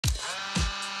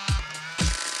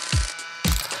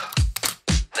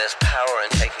There's power in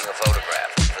taking a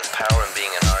photograph. There's power in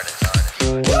being an artist.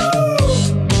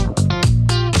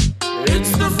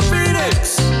 It's the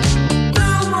Phoenix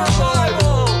Film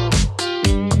Revival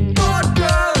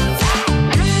Podcast.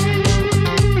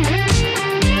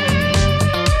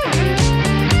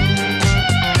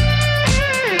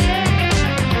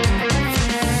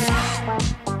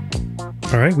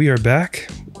 All right, we are back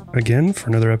again for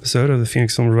another episode of the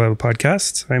Phoenix Film Revival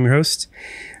Podcast. I'm your host,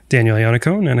 Daniel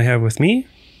Iannacone, and I have with me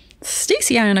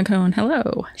Stacy Iannacone.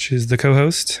 Hello. She's the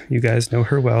co-host. You guys know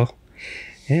her well.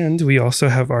 And we also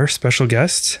have our special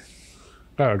guest,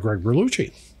 Greg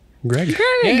Berlucci. Greg.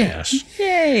 Yes.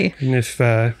 Yay. And if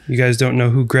you guys don't know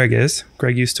who Greg is,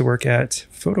 Greg used to work at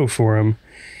Photo Forum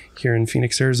here in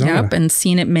Phoenix, Arizona. Yep, and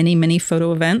seen at many, many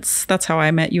photo events. That's how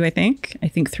I met you, I think.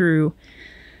 through,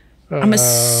 I'm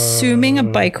assuming a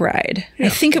bike ride. Yeah. I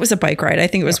think it was a bike ride. I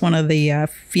think it was one of the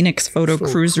Phoenix Photo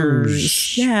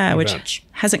Cruisers. Yeah, events. Which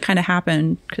hasn't kind of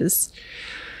happened because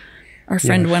our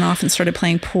friend went off and started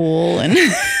playing pool. And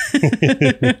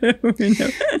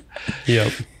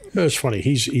Yep. It's funny.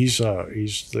 He's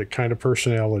the kind of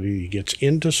personality. He gets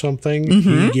into something.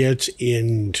 He gets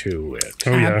into it.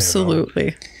 Oh, yeah.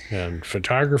 Absolutely. And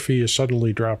photography is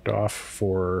suddenly dropped off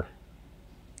for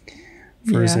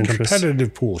his interest.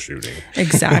 Competitive pool shooting.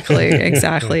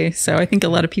 Exactly. So I think a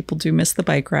lot of people do miss the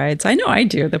bike rides. I know I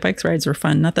do. The bike rides were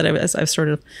fun. Not that I've sort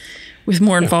of, with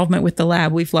more involvement with the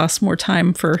lab, we've lost more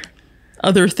time for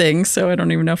other things. So I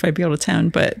don't even know if I'd be able to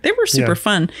attend, but they were super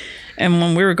fun. And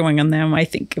when we were going on them, I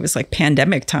think it was like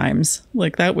pandemic times.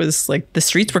 Like that was like the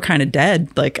streets were kind of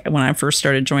dead. Like when I first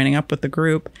started joining up with the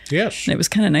group. Yes. And it was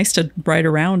kind of nice to ride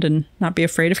around and not be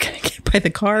afraid of getting hit by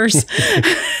the cars.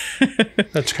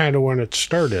 That's kind of when it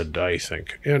started, I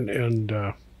think. And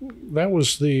that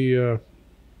was the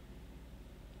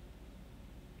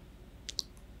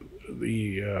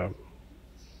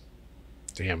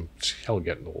damn, it's hell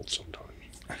getting old sometimes.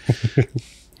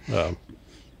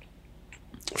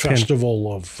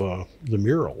 Festival of the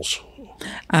murals.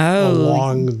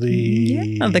 Along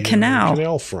the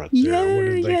canal front there. What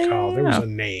did they call it? There was a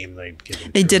name they'd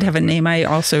given. They did have a name. I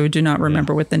also do not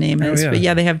remember what the name is. But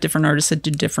they have different artists that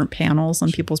do different panels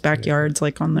on people's backyards,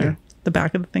 like on the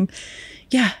back of the thing.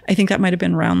 Yeah, I think that might have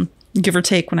been around, give or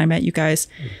take, when I met you guys.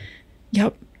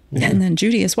 Yep. And then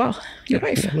Judy as well, your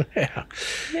wife. Yeah.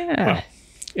 Well,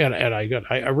 and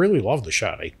I really love the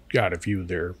shot. I got of you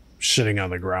there sitting on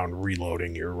the ground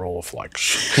reloading your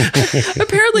Rolleiflex.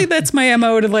 Apparently that's my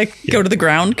MO to go to the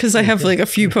ground, because I have like a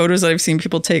few photos that I've seen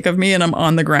people take of me and I'm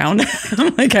on the ground.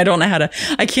 I'm like, I don't know how to,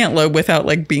 I can't load without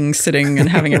like being sitting and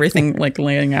having everything like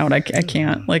laying out. I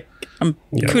can't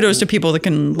kudos to people that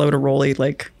can load a rollie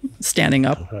like standing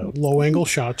up. Low angle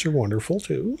shots are wonderful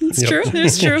too. It's true.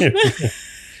 It's true.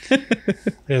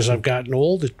 As I've gotten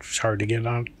old, it's hard to get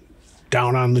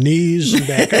down on the knees and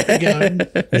back up again.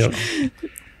 Yep.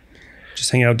 Just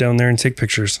hang out down there and take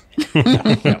pictures.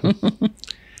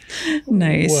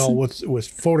 Nice. Well, with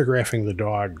photographing the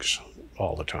dogs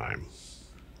all the time,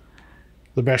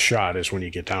 the best shot is when you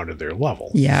get down to their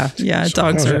level. Yeah.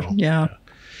 Dogs are. Yeah.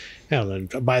 And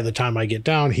then by the time I get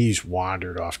down, he's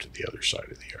wandered off to the other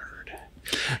side of the yard.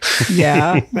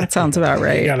 Yeah, that sounds about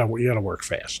right. You gotta work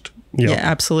fast. Yep. Yeah,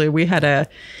 absolutely.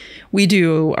 We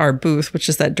do our booth, which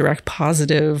is that direct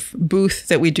positive booth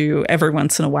that we do every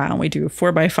once in a while. And we do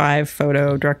 4x5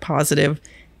 photo, direct positive.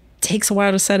 Takes a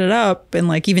while to set it up. And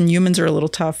like even humans are a little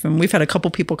tough. And we've had a couple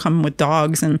people come with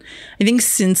dogs. And I think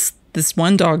since this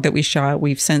one dog that we shot,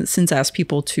 we've since asked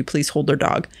people to please hold their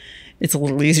dog. It's a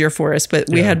little easier for us, but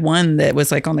we had one that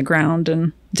was like on the ground,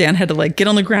 and Dan had to like get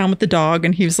on the ground with the dog,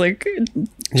 and he was like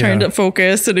trying to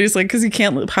focus, and he's like, because he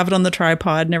can't have it on the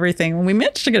tripod and everything. And we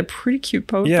managed to get a pretty cute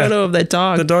photo of that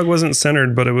dog. The dog wasn't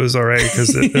centered, but it was all right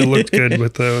because it looked good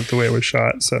with the way it was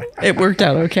shot. So it worked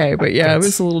out okay, but it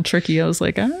was a little tricky. I was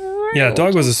like,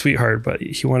 dog was a sweetheart, but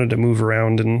he wanted to move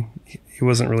around and he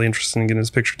wasn't really interested in getting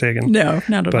his picture taken. No,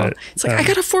 not at all. It's like, I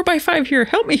got a 4x5 here.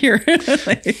 Help me here.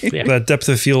 The depth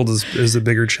of field is a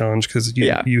bigger challenge because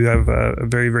you have a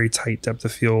very, very tight depth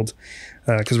of field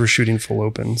because we're shooting full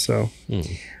open. So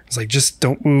it's like, just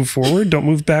don't move forward. Don't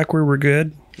move backward. We're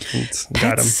good.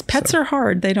 Pets are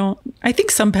hard. They don't. I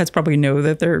think some pets probably know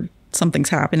that something's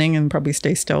happening and probably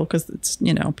stay still because it's,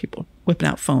 people whipping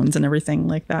out phones and everything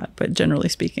like that. But generally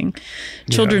speaking,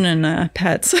 children and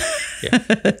pets.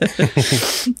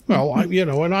 Well,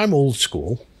 and I'm old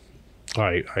school.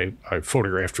 I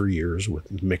photographed for years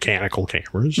with mechanical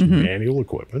cameras and manual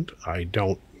equipment. I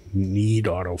don't need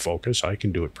autofocus. I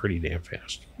can do it pretty damn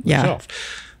fast myself.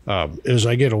 As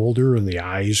I get older and the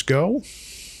eyes go,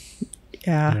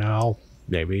 Yeah. I'll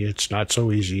maybe it's not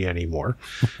so easy anymore,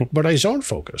 but I zone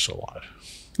focus a lot.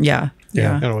 Yeah.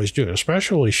 And always do,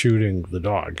 especially shooting the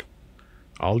dog.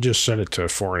 I'll just set it to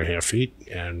 4.5 feet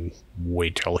and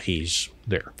wait till he's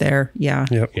there. There. Yeah.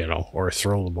 Yep. You know, or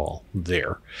throw the ball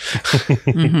there.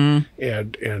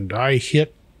 Mm-hmm. And I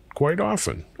hit quite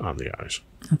often on the eyes.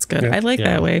 That's good. Yeah. I like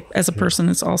Yeah. that way. As a person,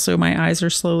 it's also my eyes are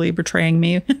slowly betraying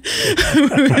me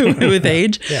with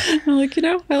age. Yeah. I'm like, you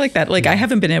know, I like that. Like, I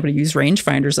haven't been able to use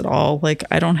rangefinders at all. Like,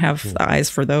 I don't have the eyes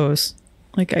for those.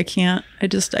 Like, I can't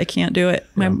do it.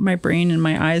 My brain and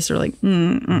my eyes are like,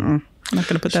 I'm not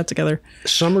going to put that together.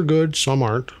 Some are good, some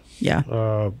aren't. Yeah.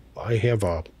 I have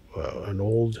an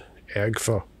old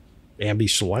Agfa Ambi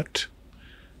Select.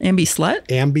 Ambi slut?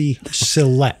 Ambi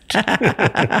Select.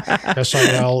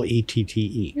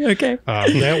 Silette. Okay.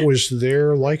 That was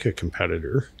their Leica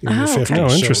competitor in the 50s. Oh, So it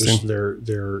interesting. was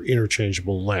their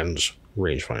interchangeable lens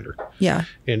rangefinder. Yeah.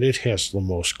 And it has the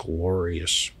most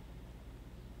glorious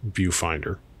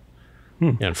viewfinder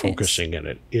and focusing in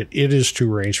it. It is to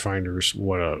rangefinders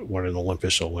what an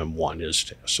Olympus OM1 is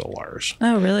to SLRs.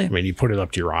 Oh, really? I mean, you put it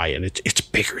up to your eye and it's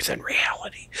bigger than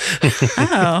reality.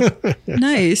 Oh,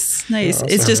 nice.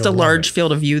 It's just a large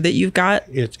field of view that you've got.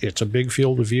 It's a big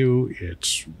field of view.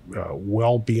 It's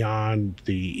well beyond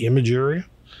the image area,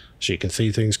 so you can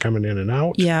see things coming in and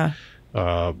out. Yeah.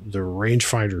 The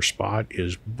rangefinder spot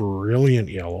is brilliant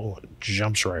yellow. It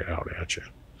jumps right out at you.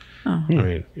 Oh. I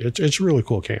mean, it's a really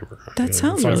cool camera. That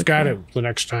sounds if really I've got cool. it the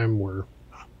next time we're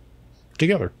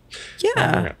together.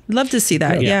 Yeah. Love to see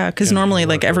that. Yeah. Because normally,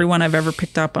 like, everyone I've ever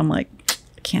picked up, I'm like,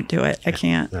 I can't do it. I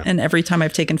can't. Yeah. And every time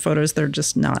I've taken photos, they're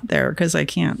just not there because I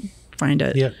can't find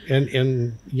it. Yeah,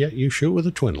 and yet you shoot with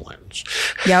a twin lens.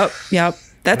 Yep.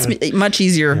 That's much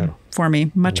easier for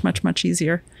me. Much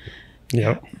easier.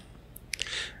 Yep.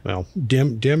 Well,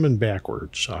 dim and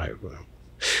backwards.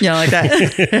 Yeah, like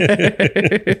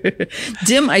that.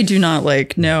 Dim, I do not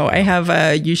like. No, I have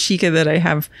a Yashica that I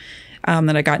have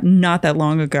that I got not that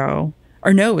long ago.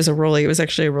 Or no, it was a Rolly. It was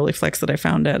actually a Rolly Flex that I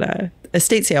found at a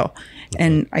estate sale.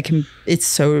 And it's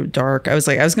so dark. I was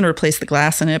like, I was going to replace the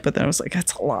glass in it, but then I was like,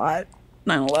 that's a lot.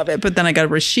 I don't love it. But then I got a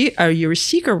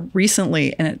Yashica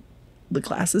recently, and the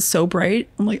glass is so bright.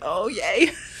 I'm like, oh,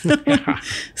 yay.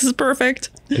 This is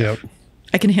perfect. Yep.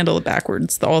 I can handle it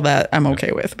backwards. All that I'm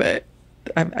okay with, but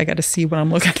I got to see what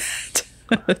I'm looking at.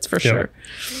 That's for sure.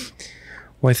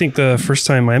 Well, I think the first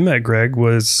time I met Greg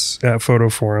was at Photo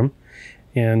Forum.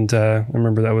 And I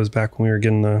remember that was back when we were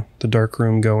getting the dark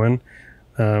room going.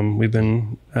 We've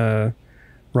been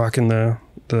rocking the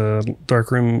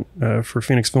dark room for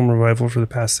Phoenix Film Revival for the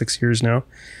past 6 years now.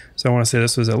 So I want to say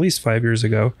this was at least 5 years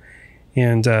ago.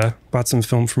 And bought some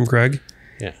film from Greg.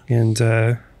 Yeah. And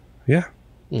yeah.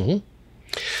 Mm-hmm.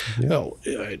 Yeah. Well,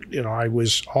 I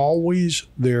was always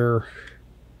there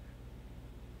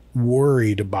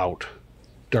worried about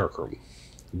darkroom.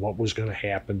 What was going to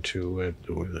happen to it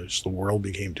as the world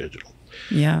became digital.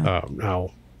 Yeah.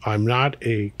 Now, I'm not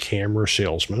a camera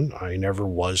salesman. I never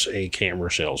was a camera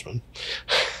salesman.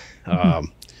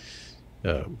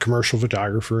 Commercial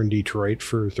photographer in Detroit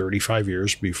for 35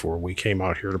 years before we came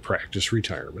out here to practice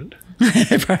retirement.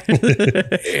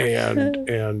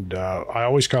 and I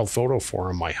always called Photo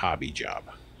Forum my hobby job.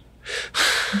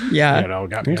 Yeah.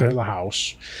 Got me out of the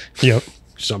house. Yep.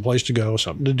 Someplace to go,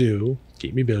 something to do,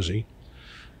 keep me busy.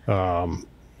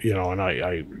 And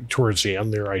I towards the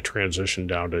end there, I transitioned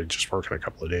down to just working a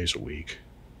couple of days a week.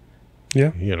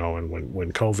 Yeah. And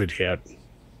when COVID hit,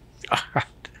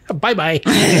 bye-bye.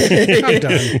 I'm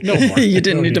done. No more. You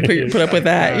didn't need to put up with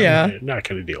that. Yeah. Not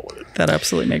going to deal with it. That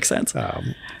absolutely makes sense.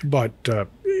 But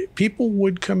people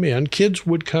would come in, kids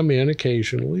would come in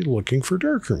occasionally looking for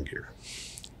darkroom gear.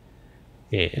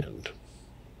 And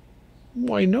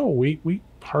why no, we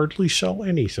hardly sell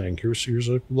anything. Here's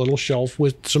a little shelf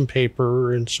with some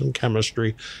paper and some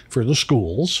chemistry for the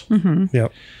schools. Mm-hmm.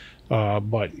 Yep.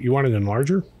 But you want it in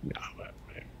larger? No.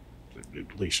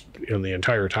 At least in the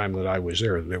entire time that I was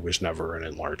there was never an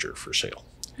enlarger for sale.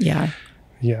 Yeah.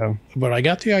 Yeah. But I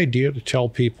got the idea to tell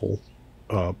people,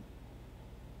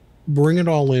 bring it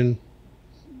all in,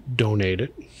 donate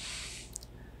it.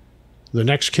 The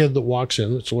next kid that walks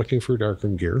in that's looking for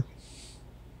darkroom gear,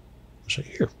 I say,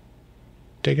 here,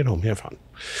 take it home, have fun.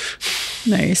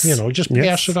 Nice. Just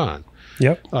pass it on.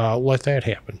 Yep. Let that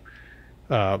happen.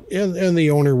 And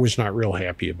the owner was not real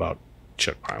happy about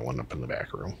shit piling up in the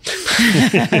back room.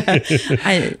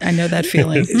 I know that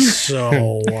feeling.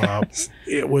 So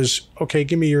it was, okay,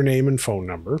 give me your name and phone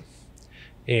number,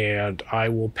 and I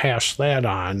will pass that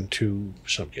on to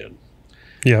some kid.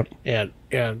 Yep. And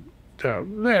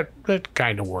that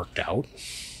kind of worked out.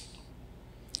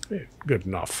 Good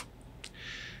enough.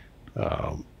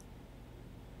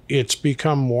 It's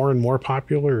become more and more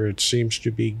popular. It seems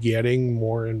to be getting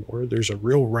more and more. There's a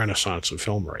real renaissance of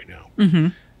film right now. Mm-hmm.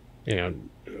 And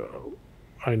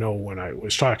I know when I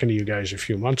was talking to you guys a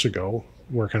few months ago,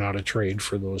 working out a trade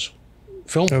for those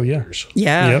film holders.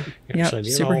 Yeah. And said,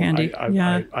 Super handy.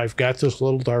 I've got this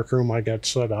little darkroom I got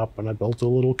set up, and I built a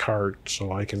little cart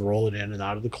so I can roll it in and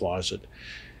out of the closet.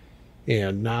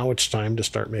 And now it's time to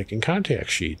start making contact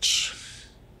sheets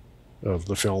of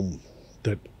the film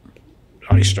that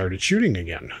I started shooting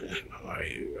again.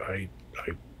 I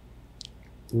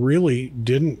really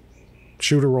didn't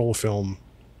shoot a roll of film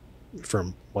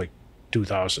from like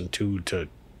 2002 to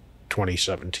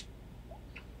 2017.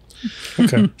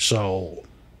 Okay. So,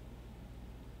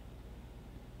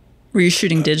 were you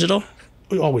shooting digital?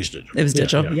 Always digital. It was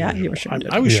digital. Yeah, you were shooting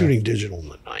digital. I was shooting digital in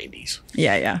the 90s.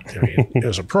 Yeah. I mean,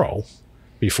 as a pro,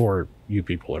 before you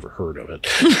people ever heard of it.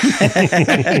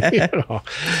 You know,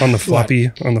 on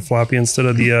the floppy instead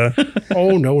of the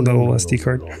no, SD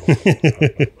card. No.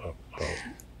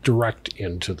 Direct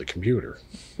into the computer.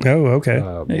 Oh, okay.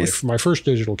 Nice. My first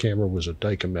digital camera was a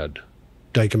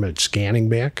Dycomed scanning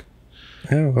back.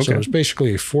 Oh, okay. So it was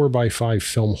basically a 4x5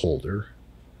 film holder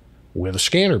with a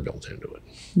scanner built into it.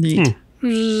 Neat.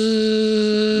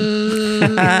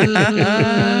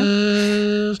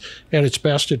 At its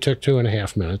best, it took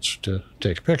 2.5 minutes to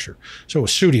take a picture. So it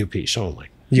was studio piece only.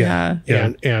 Yeah.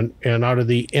 And out of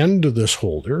the end of this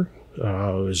holder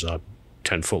was a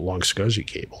 10-foot long SCSI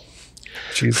cable.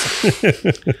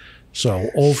 Jeez. So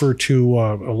over to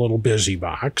a little busy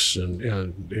box,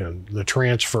 and the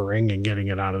transferring and getting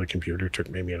it out of the computer took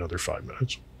maybe another 5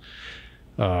 minutes.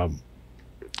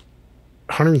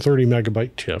 130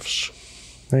 megabyte TIFFs.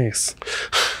 Nice.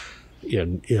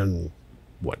 In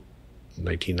what,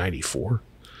 1994?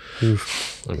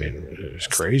 Oof. I mean, it's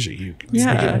crazy. You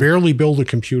Yeah. can barely build a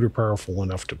computer powerful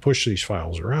enough to push these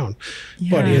files around.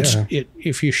 But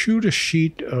if you shoot a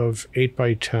sheet of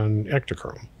 8x10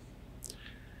 Ektachrome,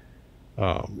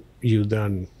 you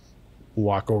then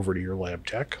walk over to your lab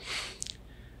tech,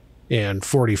 and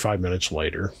 45 minutes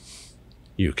later,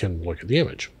 you can look at the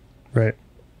image. Right.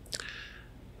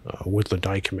 With the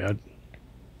Dycomed,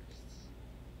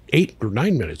 8 or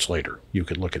 9 minutes later, you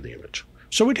could look at the image.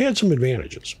 So it had some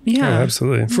advantages. Yeah. Oh,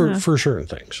 absolutely. For certain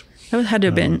things. That had to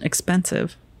have been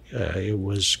expensive. It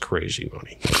was crazy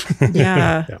money.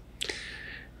 Yeah. Yeah.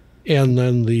 And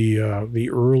then the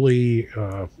early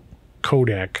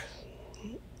Kodak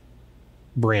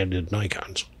branded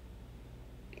Nikons,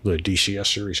 the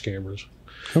DCS series cameras.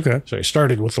 Okay. So I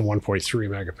started with the 1.3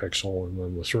 megapixel and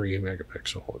then the 3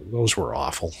 megapixel. Those were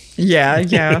awful. Yeah.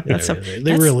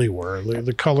 They really were.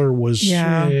 The color was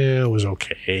it was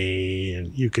okay,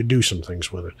 and you could do some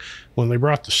things with it. When they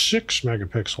brought the 6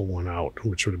 megapixel one out,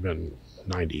 which would have been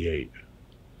 98,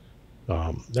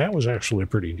 that was actually a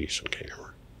pretty decent camera.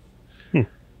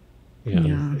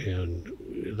 And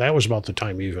that was about the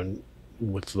time even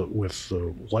with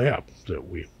the lab that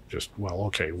we just,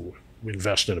 we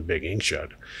invest in a big ink shed.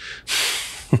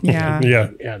 Yeah.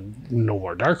 And no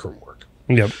more darkroom work.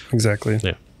 Yep, exactly.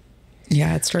 Yeah.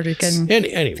 Yeah, it started getting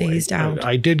Anyway, phased out.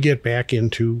 I did get back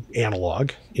into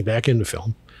analog, back into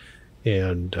film,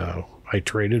 and I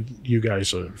traded you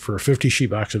guys for a 50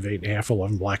 sheet box of 8.5,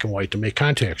 11 black and white to make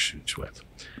contact sheets with.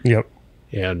 Yep.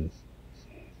 And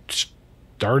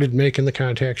started making the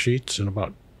contact sheets, and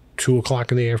about 2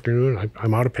 o'clock in the afternoon,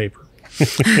 I'm out of paper.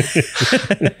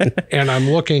 And I'm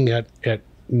looking at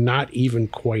not even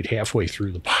quite halfway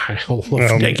through the pile of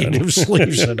negative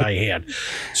sleeves that I had.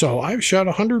 So I've shot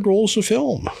 100 rolls of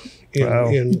film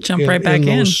in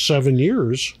those 7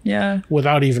 years. Yeah.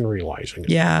 Without even realizing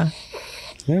it. Yeah.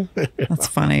 Yeah. That's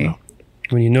funny.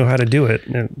 When you know how to do it,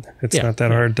 it's not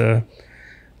that hard to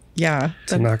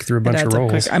knock through a bunch of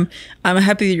rolls. I'm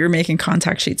happy that you're making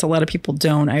contact sheets. A lot of people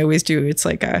don't. I always do. It's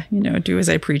like do as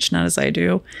I preach, not as I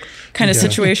do kind of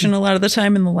situation a lot of the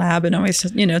time in the lab. And always,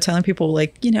 telling people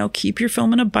keep your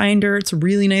film in a binder. It's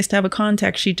really nice to have a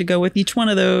contact sheet to go with each one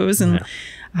of those. And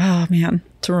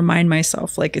to remind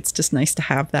myself, it's just nice to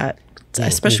have that,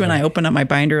 especially when I open up my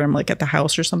binder, I'm at the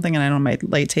house or something and I'm on my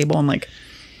light table. I'm like,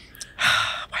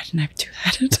 why didn't I do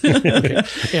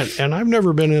that? And I've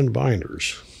never been in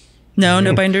binders.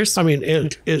 No binders. I mean,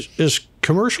 as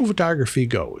commercial photography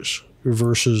goes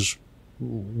versus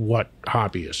what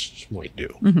hobbyists might do.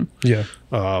 Mm-hmm. Yeah.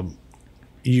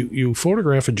 You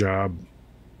photograph a job,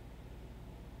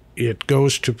 it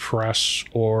goes to press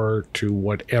or to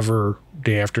whatever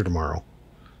day after tomorrow.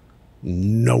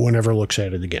 No one ever looks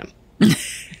at it again.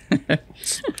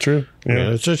 True.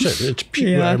 Yeah. It's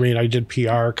I mean, I did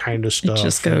PR kind of stuff. It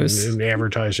just goes. And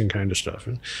advertising kind of stuff.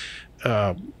 And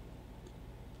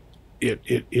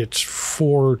it's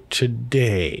for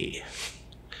today.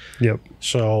 Yep.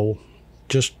 So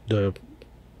just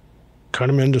cut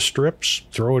them into strips,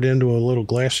 throw it into a little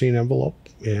glassine envelope,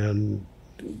 and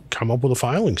come up with a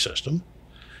filing system.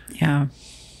 Yeah.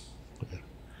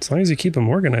 As long as you keep them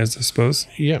organized, I suppose.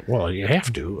 Yeah, well, you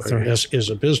have to. Sorry. As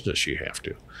a business, you have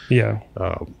to. Yeah.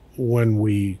 When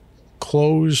we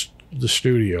closed the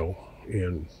studio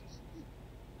in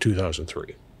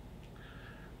 2003,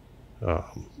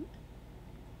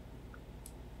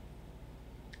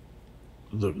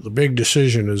 the big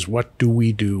decision is, what do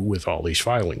we do with all these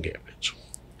filing cabinets?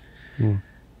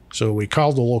 So we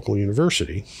called the local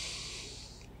university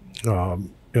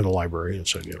in the library and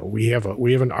said, we have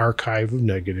an archive of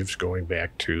negatives going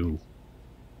back to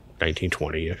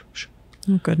 1920-ish.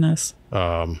 Oh, goodness.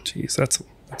 Jeez, that's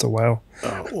a while.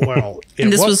 Well,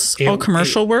 And this was all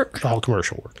commercial work? All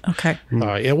commercial work. Okay.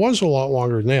 It was a lot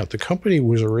longer than that. The company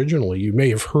was originally, you may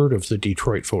have heard of the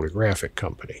Detroit Photographic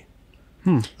Company.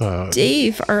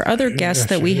 Dave, our other guest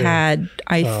that we had,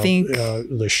 I think.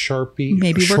 The Sharpie,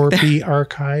 maybe worked there. Sharpie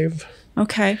Archive.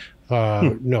 Okay.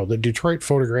 No, the Detroit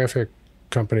Photographic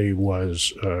Company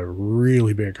was a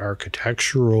really big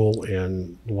architectural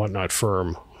and whatnot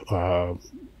firm.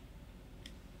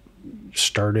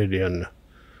 Started in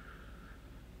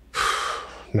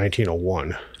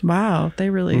 1901. Wow.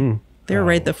 They really, they were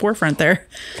right at the forefront there.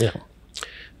 Yeah.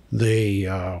 They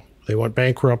went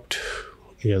bankrupt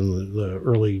in the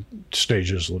early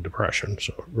stages of the Depression,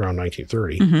 so around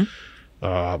 1930.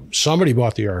 Somebody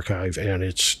bought the archive, and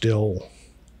it's still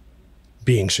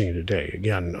being seen today.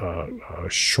 Again,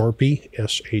 Shorpy,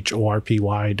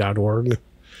 SHORPY.org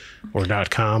or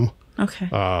 .com. Okay.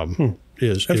 I've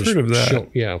heard of that.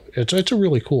 Yeah, it's a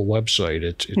really cool website.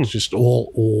 It's just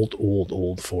all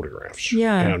old photographs.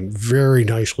 Yeah. And very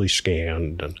nicely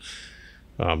scanned, and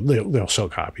they'll sell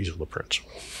copies of the prints.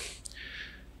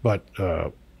 But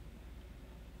the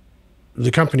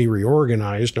company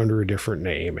reorganized under a different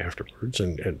name afterwards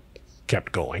and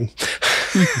kept going.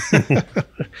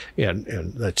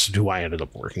 and that's who I ended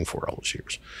up working for all those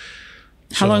years.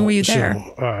 How long were you there?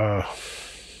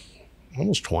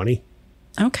 Almost 20.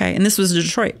 Okay. And this was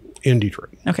Detroit? In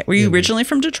Detroit. Okay. Were you originally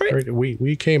from Detroit? Right.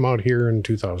 We came out here in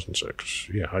 2006.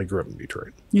 Yeah, I grew up in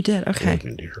Detroit. You did? I Okay. lived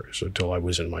in Detroit until I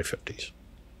was in my 50s.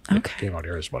 Okay. Came out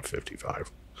here, I was about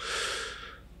 55.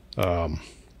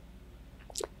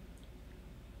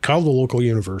 Called the local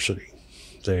university.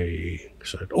 They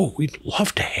said, "Oh, we'd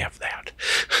love to have that."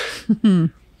 I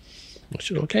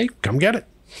said, "Okay, come get it."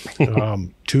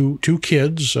 Two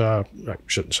kids, I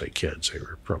shouldn't say kids, they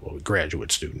were probably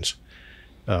graduate students,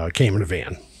 came in a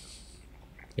van.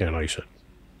 And I said,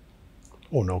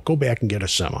 "Oh no, go back and get a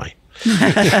semi."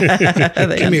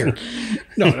 Come here.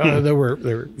 No, there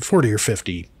were 40 or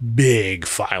 50 big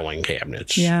filing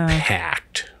cabinets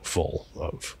packed full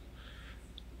of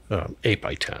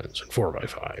 8x10s and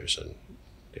 4x5s and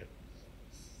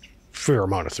fair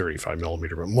amount of 35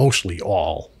 millimeter, but mostly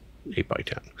all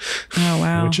 8x10. Oh,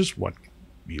 wow. Which is what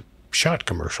you shot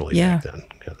commercially back then.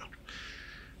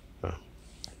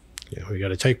 We got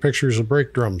to take pictures of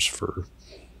brake drums for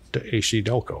the AC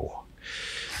Delco.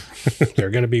 They're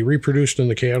going to be reproduced in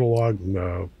the catalog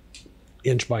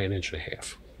inch by an inch and a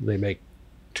half. They make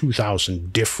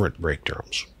 2,000 different brake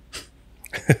drums.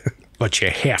 But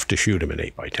you have to shoot them in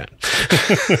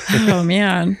 8x10. Oh,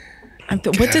 man.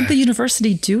 What did the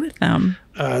university do with them?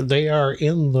 They are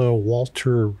in the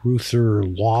Walter Reuther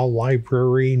Law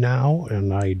Library now,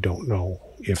 and I don't know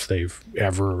if they've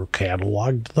ever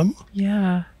cataloged them.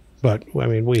 Yeah. But, I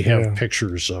mean, we have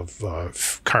pictures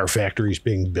of car factories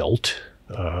being built,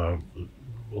 a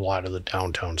lot of the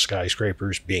downtown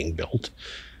skyscrapers being built.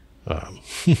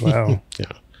 Wow.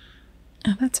 Yeah.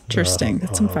 Oh, that's interesting.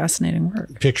 That's some fascinating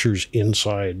work. Pictures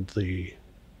inside the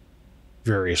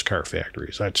various car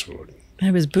factories. That's what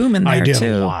It was booming there, I did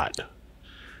too. a lot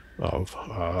of.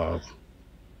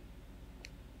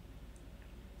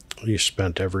 You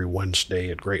spent every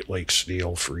Wednesday at Great Lakes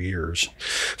Steel for years.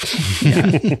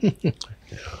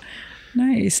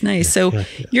 Nice, nice. So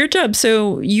your job,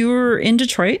 so you were in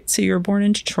Detroit, so you were born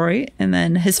in Detroit, and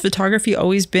then has photography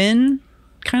always been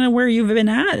kind of where you've been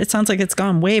at? It sounds like it's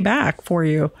gone way back for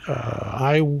you.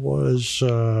 I was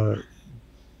a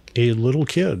little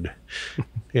kid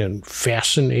and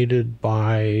fascinated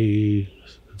by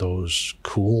those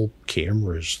cool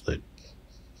cameras that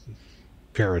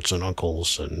parents and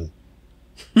uncles and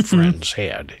friends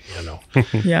had,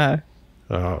 Yeah.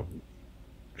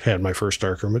 Had my first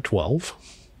darkroom at 12.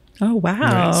 Oh,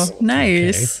 wow.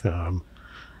 Nice. Okay.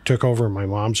 Took over my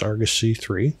mom's Argus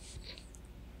C3.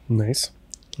 Nice.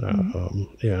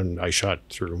 And I shot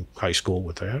through high school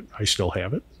with that. I still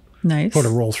have it. Nice. Put a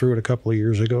roll through it a couple of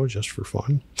years ago just for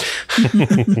fun.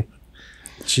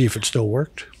 See if it still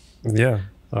worked. Yeah.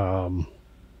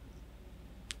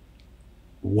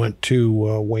 Went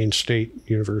to Wayne State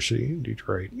University in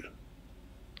Detroit.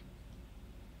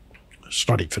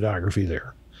 Studied photography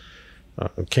there.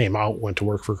 Came out, went to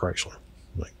work for Chrysler,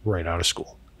 like right out of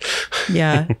school.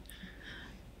 Yeah.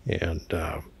 And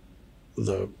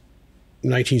the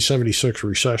 1976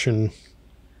 recession,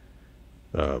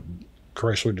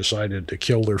 Chrysler decided to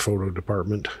kill their photo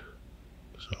department.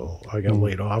 So I got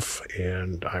laid off,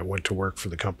 and I went to work for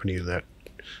the company that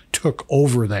took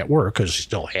over that work, because he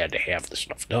still had to have the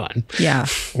stuff done. Yeah.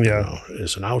 Yeah.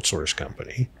 As an outsource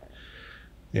company.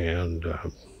 And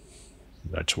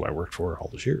that's who I worked for all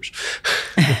those years.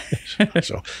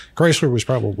 So Chrysler was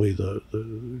probably the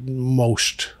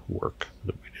most work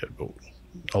that we did, but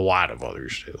a lot of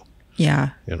others too. Yeah.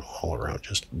 All around,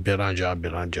 just bid on job.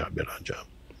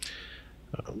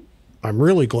 I'm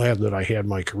really glad that I had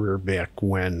my career back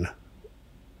when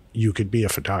you could be a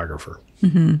photographer,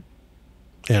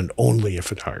 and only a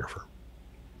photographer.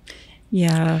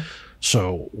 Yeah.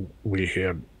 So we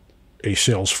had a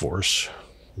sales force.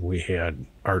 We had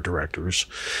art directors.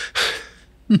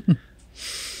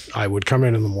 I would come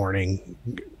in the morning,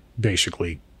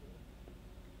 basically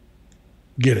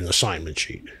get an assignment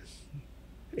sheet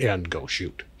and go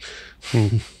shoot.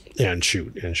 And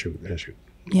shoot.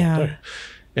 Yeah.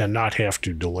 And not have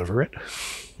to deliver it,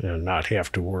 and not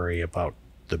have to worry about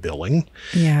the billing.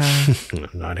 Yeah.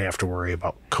 Not have to worry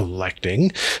about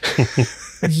collecting.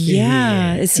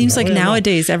 Yeah. It seems like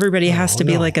nowadays everybody has to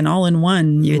be like an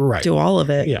all-in-one. You do all of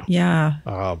it. Yeah.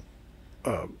 Yeah.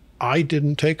 I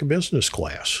didn't take a business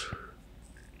class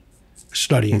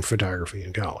studying photography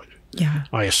in college. Yeah.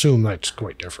 I assume that's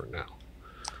quite different now.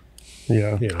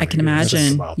 Yeah. I can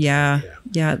imagine. Yeah.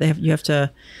 You have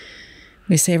to.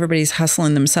 We say everybody's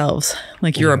hustling themselves.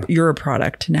 Like you're a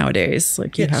product nowadays.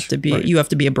 Like you have to be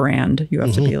a brand. You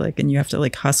have to be like, and you have to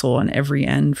like hustle on every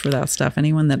end for that stuff.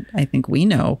 Anyone that I think we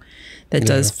know that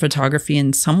does photography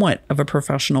in somewhat of a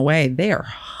professional way, they are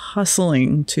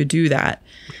hustling to do that.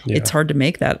 Yeah. It's hard to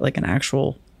make that like an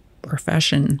actual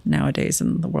profession nowadays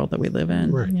in the world that we live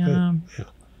in. Right. Yeah.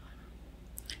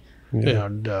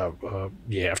 And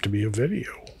you have to be a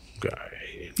video guy.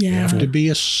 Yeah. You have to be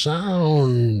a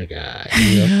sound guy.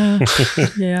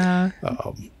 Yeah.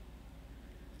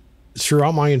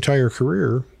 Throughout my entire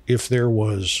career, if there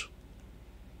was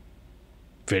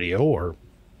video, or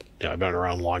I've been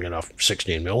around long enough,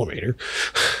 16 millimeter,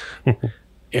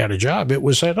 at a job, it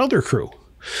was that other crew.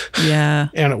 Yeah.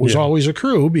 And it was always a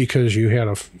crew, because you had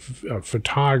a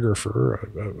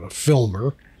photographer, a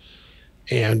filmer,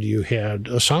 and you had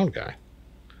a sound guy.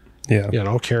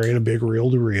 Yeah. Carrying a big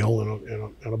reel-to-reel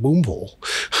and a boom pole.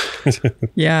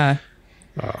 Yeah.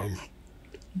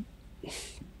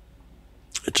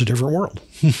 It's a different world.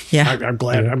 Yeah. I'm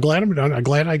glad I'm done. I'm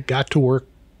glad I got to work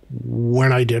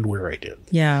when I did, where I did.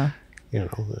 Yeah.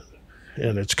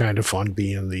 And it's kind of fun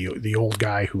being the old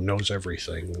guy who knows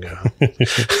everything.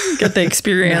 Get the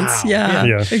experience.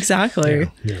 Yeah. Exactly.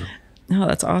 Yeah. Oh,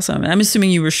 that's awesome. I'm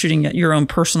assuming you were shooting your own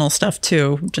personal stuff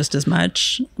too, just as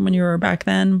much when you were back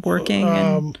then working.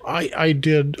 I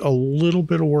did a little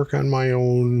bit of work on my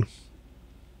own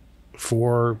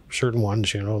for certain ones.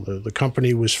 The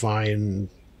company was fine.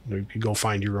 You could go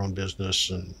find your own business,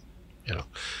 and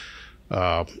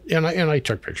and I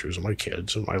took pictures of my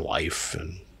kids and my life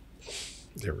and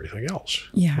everything else.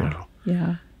 Yeah.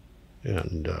 Yeah.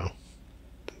 And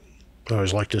I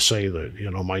always like to say that,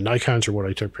 my Nikons are what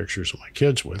I took pictures of my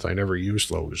kids with. I never used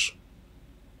those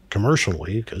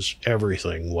commercially, because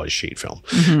everything was sheet film.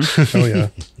 Oh, yeah.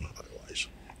 Otherwise.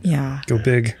 Yeah. Go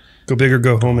big or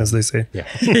go home, as they say. Yeah.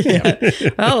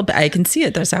 Well, I can see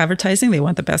it. There's advertising. They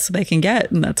want the best they can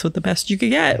get. And that's what the best you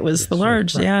could get was the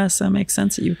large. Right. Yeah. So it makes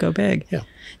sense that you go big. Yeah.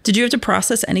 Did you have to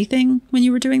process anything when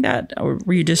you were doing that? Or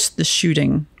were you just the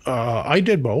shooting? I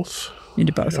did both. You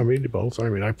did both. I did both. I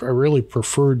really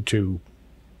preferred to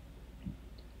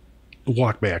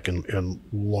walk back and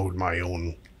load my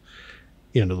own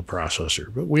into the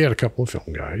processor. But we had a couple of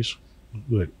film guys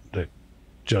that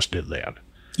just did that.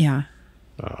 Yeah.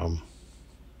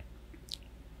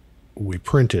 We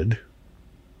printed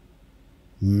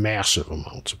massive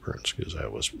amounts of prints, because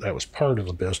that was part of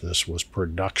the business, was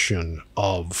production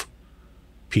of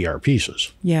PR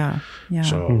pieces. Yeah. Yeah.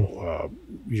 So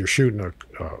you're shooting a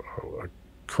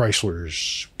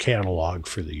Chrysler's catalog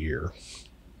for the year.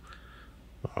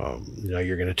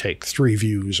 You're going to take 3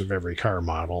 views of every car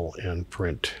model and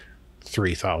print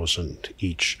 3,000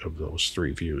 each of those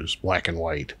 3 views, black and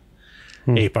white,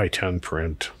 8x10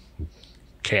 print,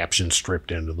 caption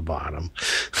stripped into the bottom.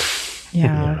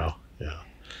 Yeah. You know? Yeah.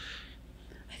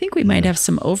 I think we might have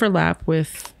some overlap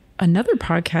with another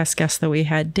podcast guest that we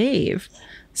had, Dave.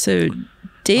 So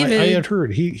David, I had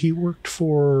heard he worked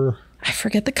for, I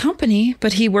forget the company,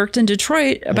 but he worked in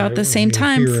Detroit about the same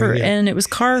time and it was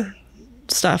car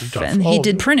stuff, and he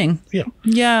did printing. Yeah.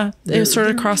 Yeah. It sort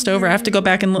of crossed over. I have to go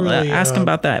back and ask him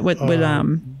about that. What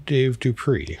Dave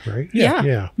Dupree, right?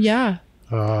 Yeah.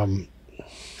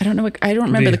 I don't know. I don't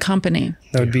remember the company.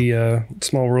 That would be a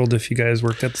small world if you guys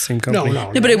worked at the same company.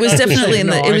 No, but it was definitely in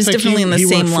the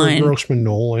same line. He worked for Grossman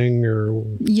Knowling or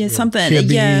something.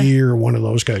 Kibbe or one of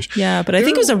those guys. Yeah, but I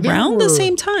think it was around the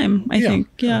same time. I think.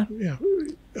 Yeah.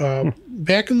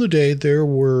 Back in the day, there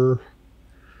were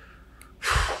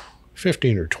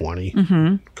 15 or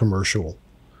 20 commercial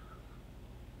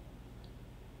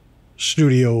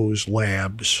studios,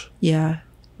 labs. Yeah.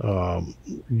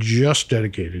 Just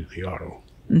dedicated to the auto.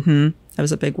 That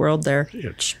was a big world there.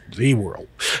 It's the world.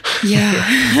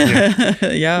 Yeah.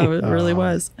 Yeah, it really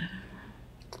was.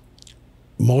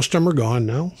 Most of them are gone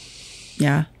now.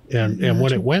 Yeah. And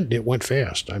when it went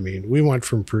fast. I mean, we went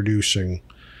from producing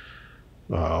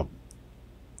a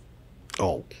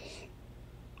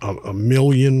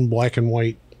million black and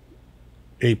white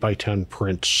 8x10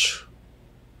 prints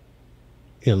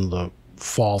in the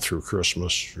fall through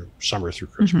Christmas, or summer through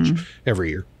Christmas,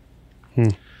 every year.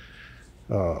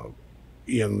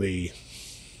 In the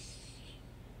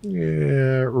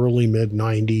early mid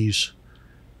 90s,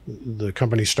 the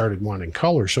company started wanting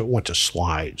color, so it went to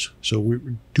slides. So we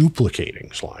were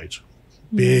duplicating slides,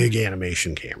 big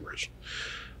animation cameras.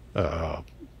 The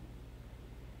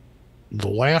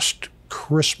last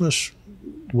Christmas,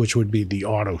 which would be the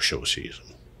auto show season,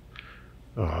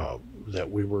 that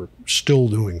we were still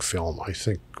doing film, I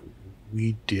think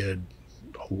we did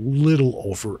a little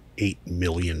over 8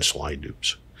 million slide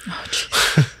dupes.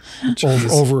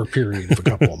 Over a period of a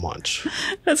couple of months.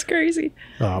 That's crazy.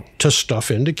 To stuff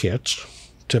into kits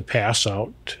to pass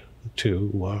out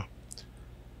to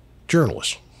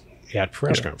journalists at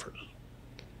press conferences.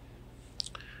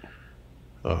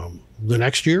 The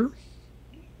next year,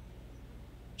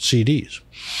 CDs.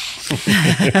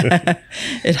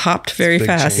 It hopped very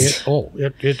fast.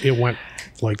 It went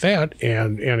like that,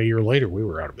 and a year later we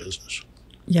were out of business.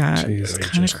 Yeah, it's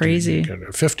kind of crazy. A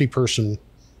 50-person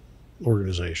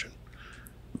organization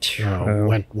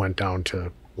went down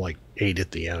to like 8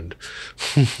 at the end.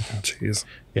 Jeez.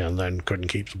 And then couldn't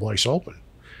keep the place open.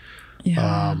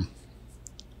 Yeah.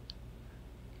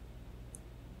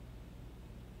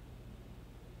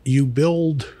 You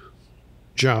build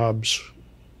jobs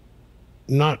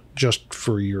not just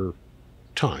for your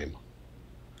time,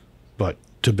 but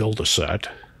to build a set,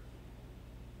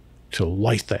 to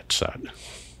light that set,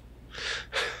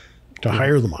 to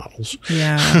hire the models.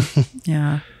 Yeah.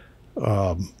 Yeah.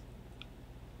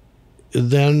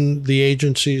 Then the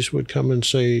agencies would come and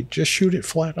say, just shoot it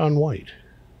flat on white.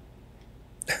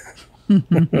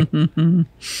 and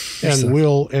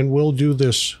we'll do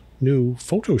this new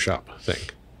Photoshop thing.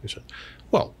 I said,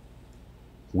 well,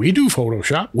 we do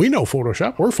Photoshop. We know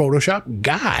Photoshop. We're Photoshop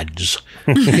gods.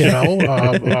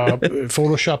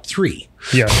 Photoshop 3.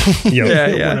 Yeah.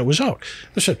 When it was out.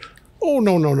 I said, oh,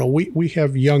 no. We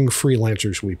have young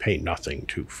freelancers we pay nothing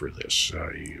to for this.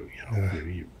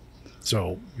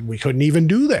 So we couldn't even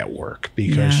do that work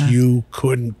because you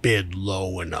couldn't bid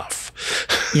low enough.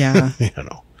 Yeah.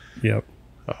 Yep.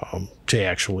 To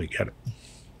actually get it.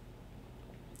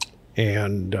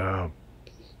 And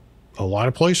a lot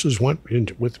of places went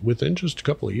within just a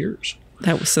couple of years.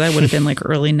 That would have been like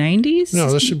early 90s?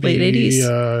 No, this would be late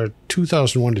 80s?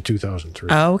 2001 to 2003.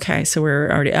 Oh, okay. So we're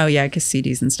already, I guess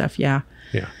CDs and stuff. Yeah.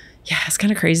 Yeah. Yeah, it's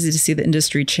kind of crazy to see the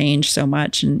industry change so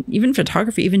much. And even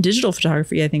photography, even digital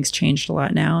photography, I think has changed a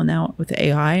lot now. Now with the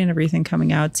AI and everything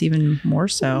coming out, it's even more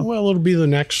so. Well, it'll be the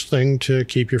next thing to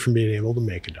keep you from being able to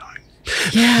make a dime.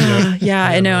 Yeah,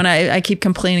 I know. And I keep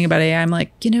complaining about AI. I'm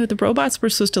like, the robots were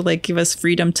supposed to like give us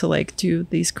freedom to like do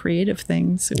these creative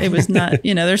things. It was not,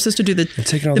 they're supposed to do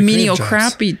the menial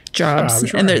crappy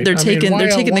jobs. And they're taking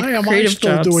the creative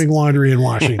jobs. Still doing laundry and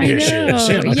washing dishes.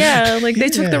 Yeah, like they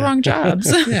took the wrong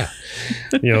jobs.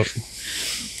 Yep.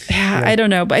 Yeah, I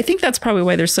don't know. But I think that's probably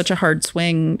why there's such a hard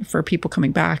swing for people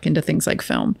coming back into things like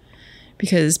film,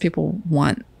 because people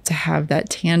want to have that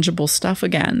tangible stuff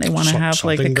again. They want to have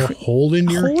like the hold in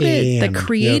your hand. The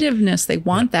creativeness. They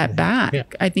want that back. Yeah.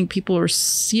 I think people are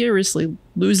seriously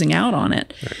losing out on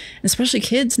it, especially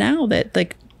kids now that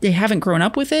like they haven't grown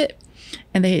up with it,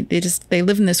 and they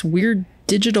live in this weird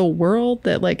digital world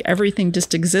that like everything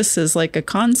just exists as like a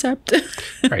concept.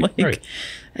 Right.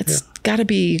 It's got to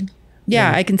be.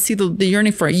 Yeah, I can see the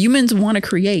yearning for it. Humans want to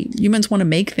create. Humans want to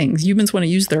make things. Humans want to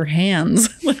use their hands.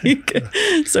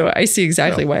 So I see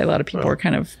exactly why a lot of people are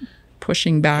kind of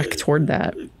pushing back toward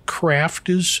that. Craft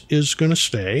is going to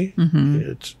stay.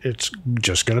 It's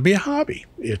just going to be a hobby.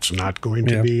 It's not going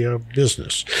to be a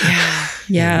business.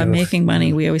 Yeah, making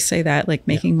money. We always say that, like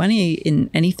making money in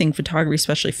anything photography,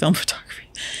 especially film photography,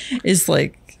 is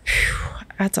like,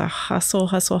 that's a hustle.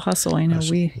 I know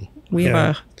we have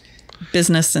a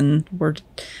business, and word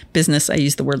business, I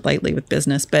use the word lightly with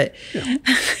business, but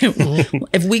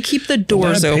if we keep the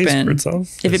doors open,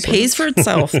 if it pays for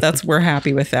itself, we're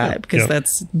happy with that, because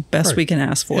that's the best we can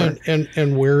ask for.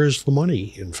 And where is the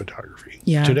money in photography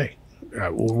today?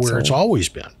 Where it's always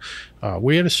been.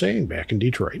 We had a saying back in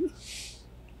Detroit: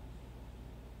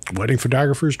 wedding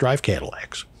photographers drive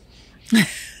Cadillacs.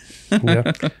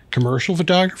 Commercial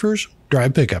photographers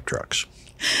drive pickup trucks.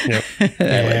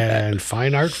 And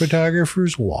fine art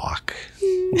photographers walk.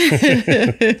 That's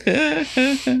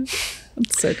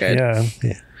so good. Yeah.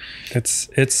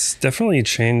 It's definitely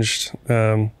changed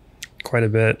quite a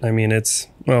bit. I mean, it's,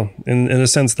 well, in a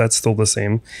sense, that's still the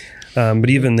same.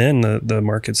 But even then, the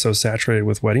market's so saturated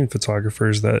with wedding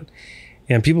photographers that,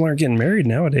 and people aren't getting married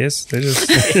nowadays. They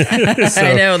just,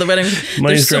 I know the wedding.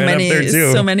 There's so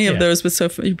many of those with so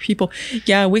few people.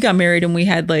 Yeah, we got married and we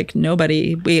had like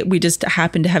nobody. We just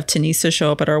happened to have Tanisa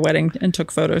show up at our wedding and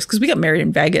took photos, because we got married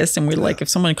in Vegas, and we're like, if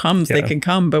someone comes, they can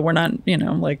come, but we're not,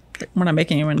 like, we're not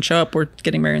making anyone show up. We're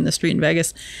getting married in the street in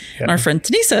Vegas. And our friend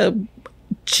Tanisa,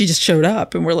 she just showed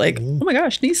up, and we're like, oh my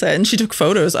gosh, Nisa. And she took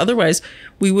photos. Otherwise,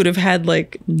 we would have had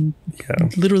like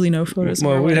literally no photos.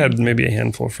 Well, we had maybe a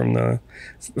handful from the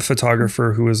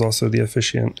photographer who was also the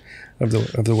officiant of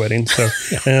the wedding. So,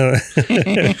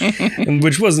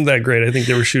 which wasn't that great. I think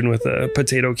they were shooting with a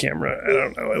potato camera. I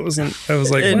don't know. It wasn't. I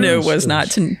was like, no, it was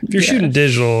not. If you're shooting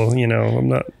digital, I'm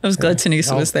not. I was glad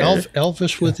Tanisa was there.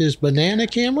 Elvis with his banana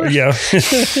camera. Yeah,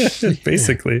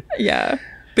 basically. Yeah.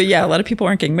 But yeah, a lot of people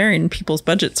aren't getting married, and people's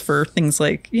budgets for things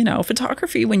like,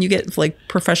 photography, when you get like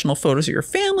professional photos of your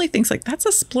family, things like that's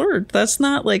a splurge. That's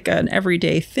not like an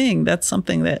everyday thing. That's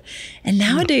something that, and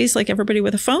nowadays, like everybody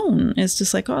with a phone is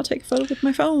just like, oh, I'll take a photo with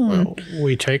my phone. Well,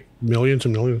 we take millions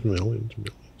and millions and millions and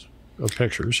millions of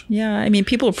pictures. Yeah. I mean,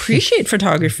 people appreciate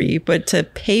photography, but to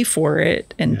pay for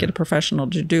it and get a professional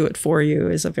to do it for you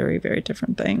is a very, very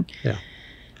different thing. Yeah.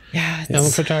 Yeah. And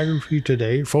the photography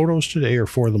today, photos today are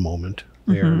for the moment.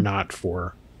 They are not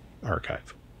for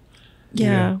archive.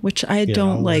 Yeah, which I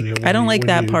don't like. I don't like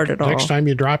that part at all. Next time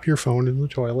you drop your phone in the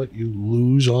toilet, you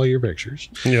lose all your pictures.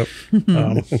 Yep.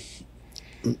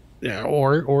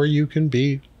 Or you can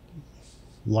be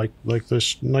like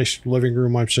this nice living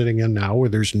room I'm sitting in now, where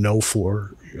there's no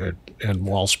floor and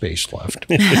wall space left,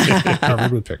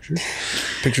 covered with pictures.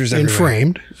 Pictures and everywhere.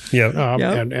 framed.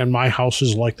 Yeah. And my house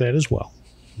is like that as well.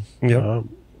 Yep.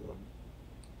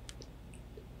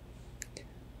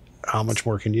 How much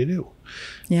more can you do?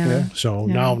 Yeah. So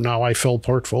now I fill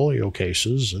portfolio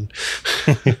cases, and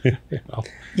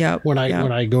when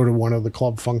I go to one of the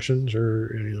club functions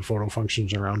or any of the photo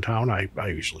functions around town, I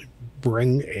usually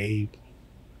bring a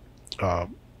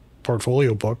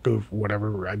portfolio book of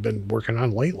whatever I've been working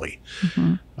on lately.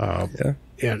 And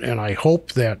I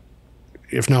hope that,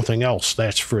 if nothing else,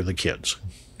 that's for the kids.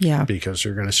 Yeah. Because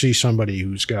they're going to see somebody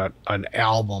who's got an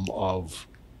album of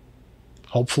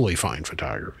hopefully fine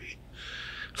photography.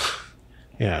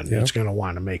 And it's going to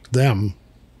want to make them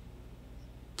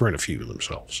print a few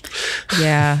themselves.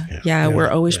 Yeah.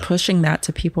 We're always pushing that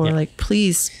to people. We're like,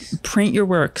 please print your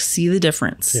work. See the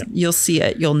difference. You'll see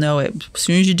it. You'll know it. As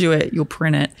soon as you do it, you'll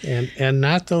print it. And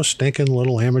not those stinking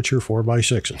little amateur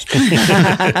 4x6s.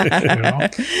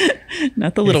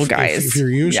 Not the little guys. If you're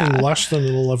using less than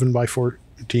an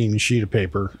 11x14 sheet of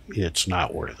paper, it's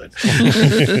not worth it.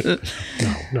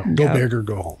 No. Go big or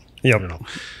go home.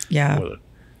 Yep.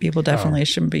 People definitely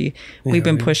shouldn't be. We've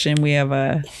been pushing. We have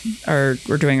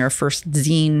we're doing our first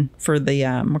zine for the,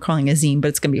 we're calling it a zine, but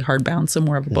it's going to be hardbound, so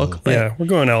more of a book. But we're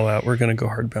going all out. We're going to go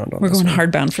hardbound on We're going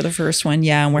hardbound for the first one.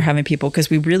 Yeah. And we're having people,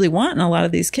 because we really want, and a lot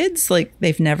of these kids, like,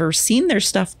 they've never seen their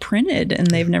stuff printed and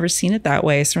they've never seen it that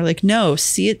way. So we're like, no,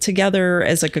 see it together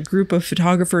as like a group of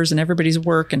photographers and everybody's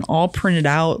work and all printed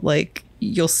out. Like,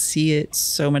 you'll see it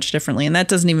so much differently. And that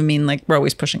doesn't even mean, like, we're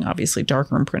always pushing obviously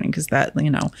darkroom printing, because that,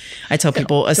 I tell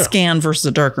people a scan versus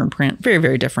a darkroom print, very,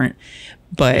 very different.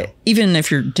 But even if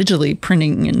you're digitally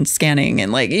printing and scanning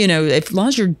and as long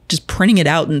as you're just printing it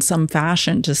out in some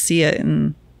fashion to see it,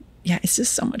 and it's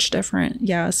just so much different.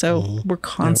 So we're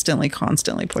constantly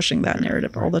pushing that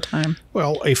narrative all the time.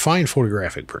 Well, a fine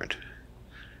photographic print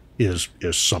is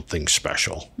something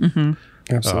special.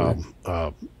 Absolutely.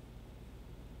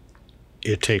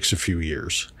 it takes a few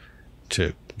years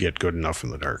to get good enough in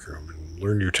the darkroom and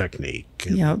learn your technique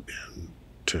and, Yep.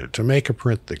 and to make a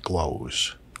print that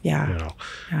glows. Yeah. You know,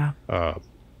 Yeah.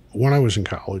 when I was in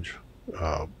college,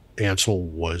 Ansel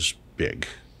was big.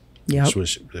 Yep. This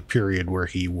was the period where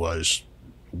he was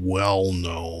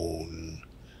well-known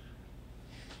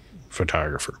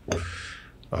photographer.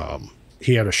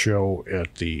 He had a show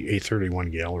at the 831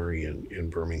 Gallery in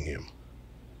Birmingham,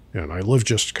 and I lived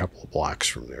just a couple of blocks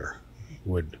from there.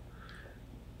 Would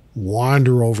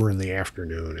wander over in the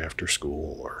afternoon after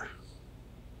school or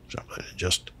something and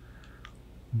just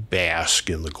bask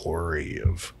in the glory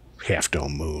of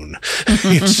half-dome moon.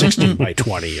 It's 16 by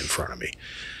 20 in front of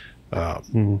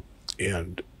me.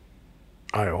 And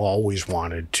I always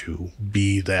wanted to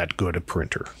be that good a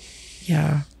printer.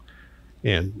 Yeah.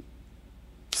 And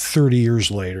 30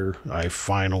 years later, I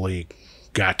finally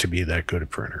got to be that good a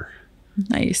printer.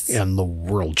 Nice. And the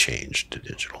world changed to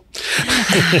digital.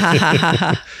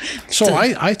 So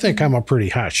I think I'm a pretty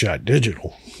hotshot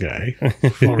digital guy,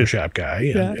 Photoshop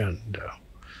guy,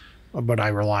 but I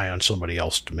rely on somebody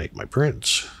else to make my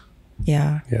prints.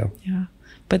 Yeah. Yeah. Yeah.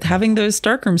 But having those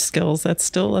darkroom skills, that's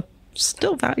still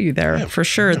value there for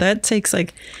sure. That takes I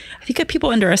think people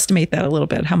underestimate that a little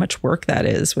bit, how much work that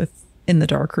is in the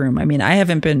darkroom. I mean, I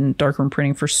haven't been darkroom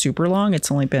printing for super long.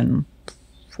 It's only been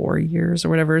 4 years or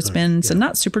whatever it's been. So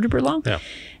not super duper long. Yeah.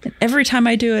 And every time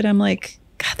I do it, I'm like,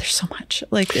 God, there's so much.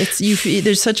 Like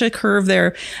there's such a curve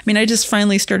there. I mean, I just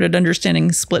finally started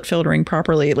understanding split filtering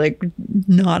properly, like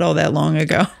not all that long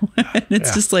ago. And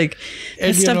it's just like,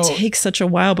 that stuff takes such a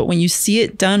while, but when you see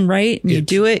it done right and you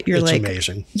do it, you're it's like,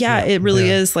 amazing. Yeah, it really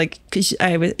is. Like, cause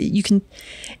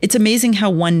it's amazing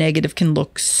how one negative can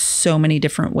look so many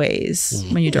different ways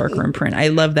when you darkroom print. I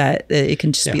love that it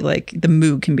can just be like, the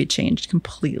mood can be changed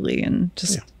completely and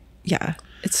just,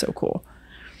 it's so cool.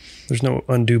 There's no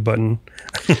undo button.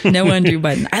 No undo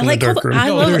button. I like there's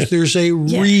a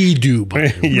redo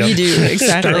button. Redo,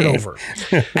 exactly. Start over.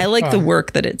 I like the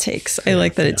work that it takes. I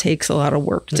like that it takes a lot of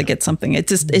work to get something. It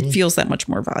just it feels that much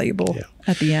more valuable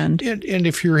at the end. And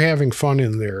if you're having fun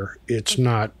in there, it's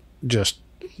not just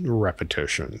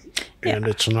repetition, and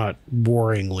it's not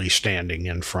boringly standing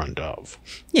in front of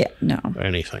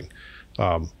anything.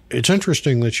 It's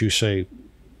interesting that you say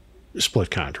split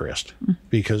contrast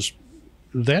because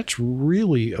that's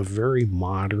really a very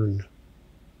modern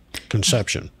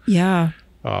conception. Yeah.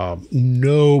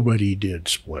 Nobody did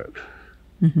split.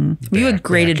 We had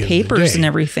graded papers and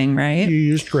everything, right? You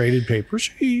used graded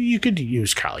papers. You could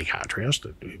use collie contrast.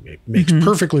 It makes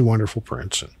perfectly wonderful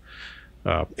prints.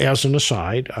 And as an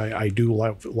aside, I do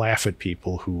laugh at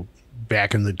people who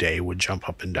back in the day would jump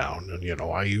up and down and,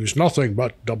 I use nothing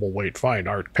but double weight fine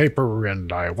art paper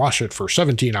and I wash it for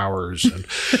 17 hours.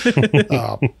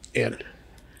 And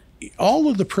all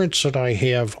of the prints that I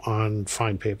have on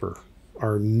fine paper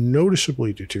are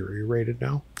noticeably deteriorated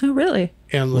now. Oh, really?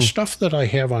 And the stuff that I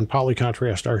have on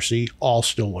polycontrast RC all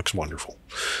still looks wonderful.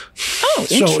 Oh,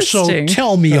 interesting. So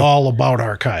tell me all about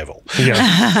archival.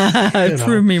 Yeah.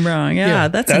 Prove me wrong. Yeah,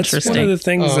 that's interesting. One of the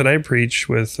things that I preach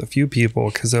with a few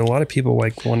people, because a lot of people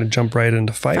want to jump right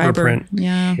into fiber print.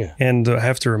 Yeah. And I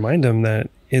have to remind them that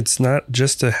it's not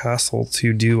just a hassle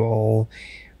to do all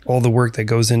the work that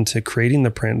goes into creating the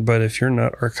print, but if you're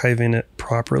not archiving it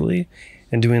properly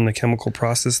and doing the chemical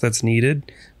process that's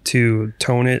needed to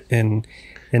tone it and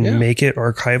make it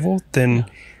archival, then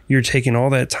you're taking all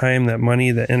that time, that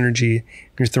money, that energy, and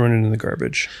you're throwing it in the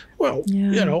garbage. Well,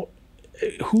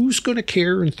 who's going to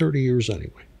care in 30 years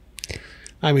anyway?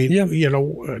 I mean,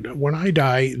 when I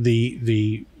die,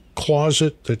 the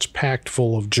closet that's packed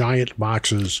full of giant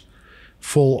boxes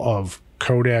full of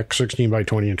Kodak 16 by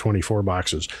 20 and 24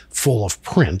 boxes full of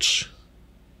prints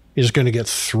is going to get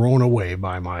thrown away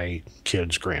by my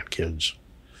kids, grandkids.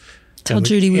 Tell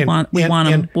Judy we want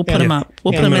them. We'll put them up.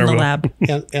 We'll put them in the lab.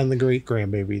 And the great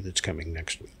grandbaby that's coming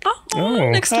next week.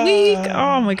 Oh, next week.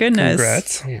 Oh my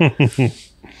goodness. Congrats.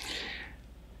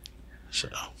 So.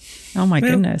 Oh my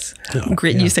goodness.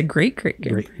 Great. You said great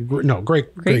grandbaby.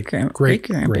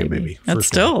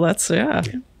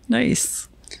 Nice.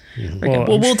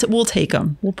 We'll take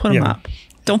them. We'll put them up.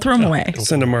 Don't throw them away.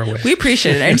 Send them our way. We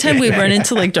appreciate it. Anytime we run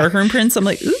into like darkroom prints, I'm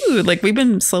like, ooh, like we've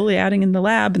been slowly adding in the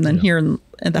lab and then here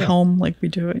at the home, like we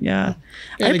do it. Yeah.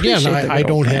 And again, I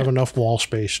don't have enough wall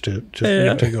space to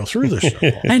go through this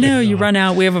stuff. I know you run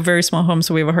out. We have a very small home,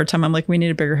 so we have a hard time. I'm like, we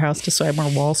need a bigger house just so I have more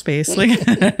wall space. Like,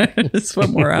 just put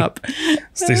more up.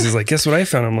 Stacey's like, guess what I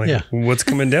found? I'm like, what's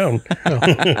coming down?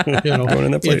 Going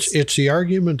in that place. It's the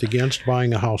argument against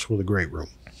buying a house with a great room.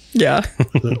 Yeah.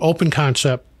 The open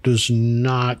concept does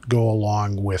not go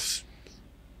along with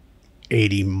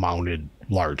 80 mounted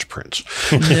large prints.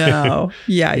 No.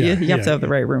 Yeah, you have to have the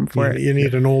right room for it. You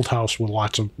need an old house with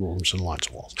lots of rooms and lots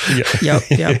of walls. Yeah.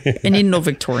 Yep. And you need an old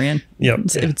Victorian. Yep.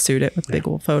 It would suit it with big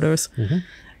old photos.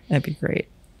 That'd be great.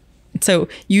 So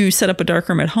you set up a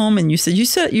darkroom at home, and you said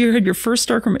you had your first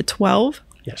darkroom at 12.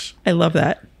 Yes. I love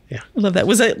that. Yeah. I love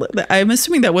that. I'm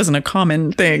assuming that wasn't a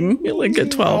common thing, like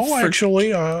at 12. No,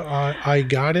 actually, I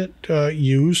got it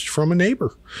used from a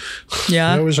neighbor.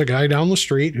 Yeah. There was a guy down the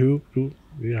street who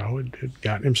had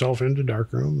gotten himself into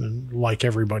darkroom, and like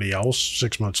everybody else,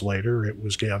 6 months later, it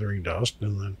was gathering dust.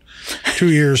 And then 2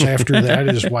 years after that,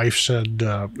 his wife said,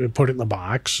 put it in the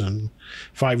box. And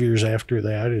 5 years after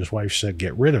that, his wife said,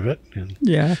 get rid of it. And,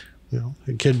 Yeah.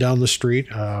 a kid down the street,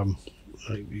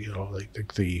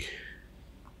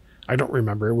 I don't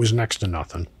remember. It was next to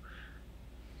nothing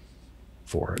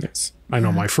for it. Yes. I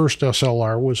know my first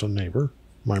SLR was a neighbor,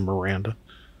 my Miranda.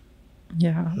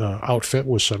 Yeah. Outfit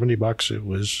was $70. It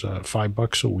was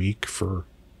 $5 a week for,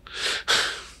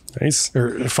 Nice.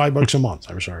 or $5 a month.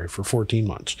 I'm sorry, for 14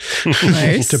 months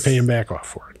Nice. to pay him back off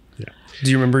for it. Yeah.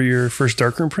 Do you remember your first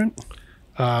darkroom print?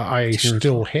 I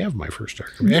still have my first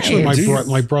darkroom. Actually,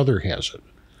 my brother has it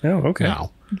Oh, okay.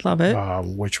 now. Love it.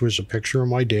 Which was a picture of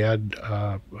my dad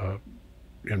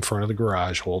in front of the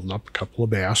garage holding up a couple of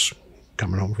bass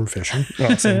coming home from fishing.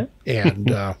 Awesome.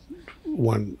 And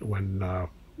when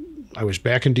I was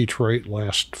back in Detroit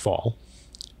last fall,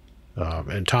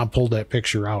 and Tom pulled that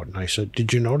picture out, and I said,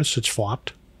 did you notice it's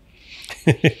flopped?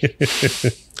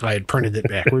 I had printed it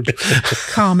backwards.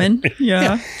 Common.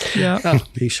 Yeah. Yeah.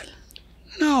 He said,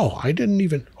 no, I didn't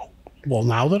even. Well,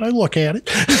 now that I look at it,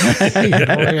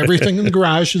 everything in the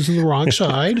garage is in the wrong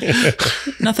side.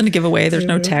 Nothing to give away. There's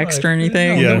no text or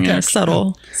anything. No Yeah, text.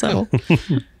 subtle.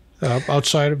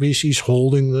 Outside of he's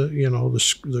holding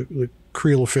the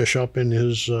creel of fish up in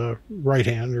his right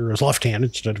hand or his left hand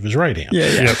instead of his right hand.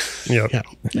 Yeah. Yep. Yeah.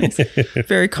 Nice.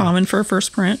 Very common for a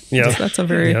first print. Yeah. That's a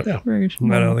very, Yep. very.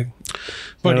 Not out of the-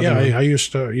 But not yeah, out of the- I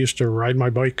used to ride my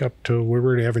bike up to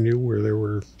Woodward Avenue where there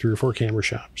were 3 or 4 camera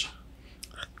shops.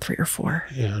 3 or 4.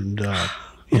 And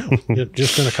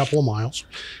just in a couple of miles.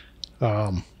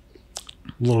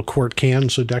 Little quart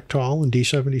cans of Dectol and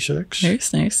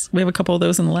D76. Nice. We have a couple of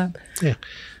those in the lab. Yeah.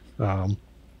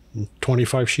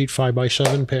 25 sheet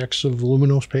 5x7 packs of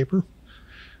luminous paper.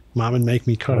 Mom would make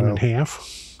me cut them in half.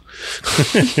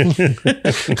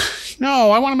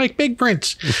 No, I want to make big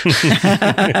prints.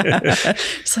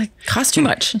 It's like, cost too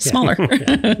much. Smaller.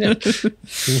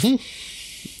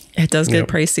 It does get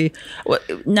pricey.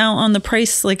 Now on the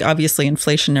price, like obviously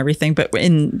inflation and everything, but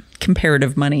in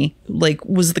comparative money, like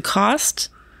was the cost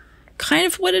kind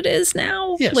of what it is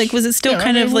now? Yes. Like was it still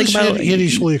kind of like about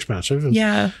hideously expensive? And,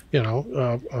 Yeah.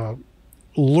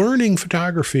 Learning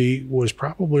photography was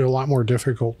probably a lot more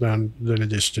difficult than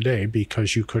it is today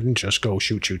because you couldn't just go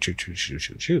shoot.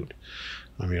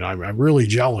 I mean, I'm really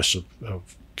jealous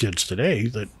of kids today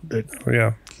that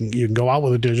you can go out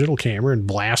with a digital camera and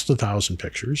blast 1,000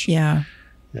 pictures. Yeah.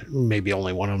 Maybe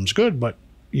only one of them's good, but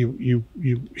you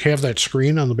have that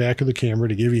screen on the back of the camera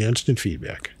to give you instant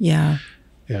feedback. Yeah.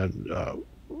 And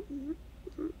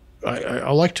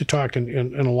I like to talk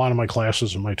in a lot of my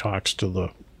classes and my talks to the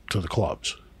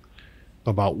clubs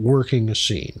about working a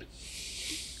scene.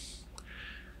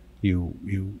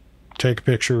 You take a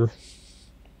picture,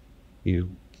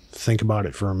 you think about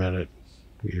it for a minute,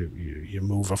 you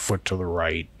move a foot to the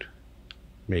right,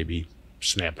 maybe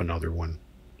snap another one.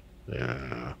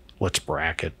 Let's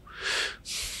bracket.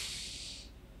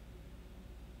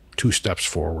 2 steps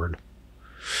forward.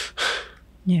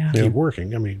 Yeah. Keep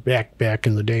working. I mean, back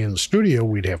in the day in the studio,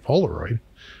 we'd have Polaroid,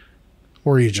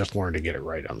 or you just learn to get it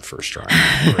right on the first try.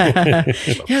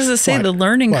 As I say, the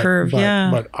learning curve.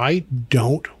 But I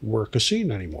don't work a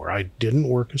scene anymore. I didn't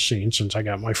work a scene since I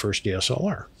got my first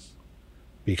DSLR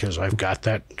because I've got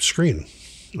that screen.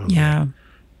 Yeah.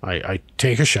 I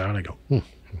take a shot and I go,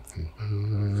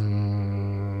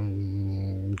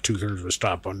 2/3 of a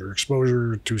stop under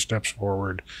exposure, 2 steps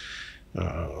forward,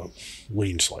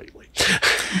 lean slightly.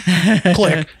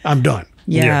 Click, I'm done.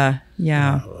 Yeah.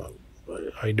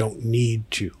 I don't need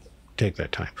to take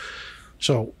that time.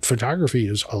 So photography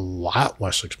is a lot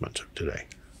less expensive today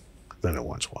than it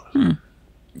once was.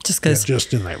 Just because.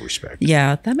 Just in that respect.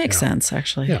 Yeah, that makes sense,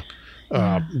 actually. Yeah.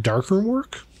 Darkroom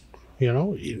work,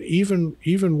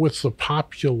 even with the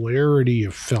popularity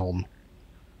of film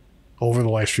over the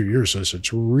last few years, as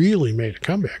it's really made a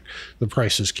comeback, the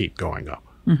prices keep going up.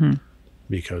 Mm-hmm.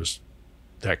 Because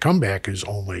that comeback is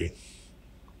only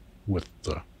with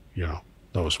the,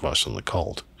 those of us in the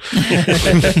cult.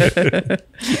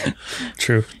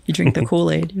 True. You drink the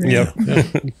Kool-Aid. Right? Yep.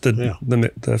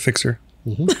 The fixer.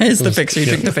 It's the fixer. You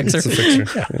drink the fixer. It's a fixer.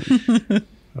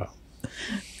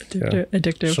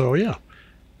 Addictive. So yeah,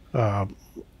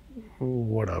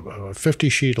 what a 50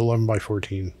 sheet 11 by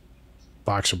 14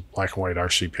 box of black and white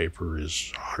RC paper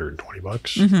is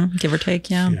 $120. Give or take.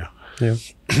 Yeah. Yeah.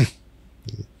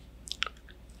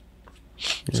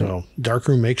 So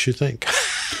darkroom makes you think.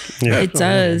 Yeah. It A little bit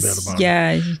does. about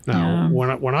Yeah. Now,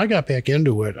 when I got back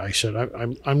into it, I said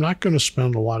I'm not going to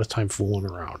spend a lot of time fooling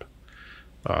around.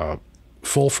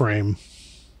 Full frame,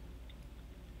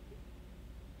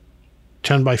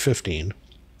 10 by 15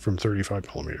 from 35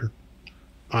 millimeter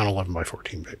on 11 by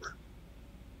 14 paper.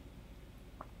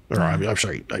 Or I'm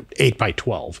sorry, 8 by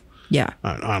 12 Yeah.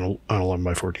 on 11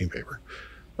 by 14 paper.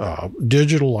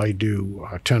 Digital, I do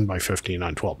 10 by 15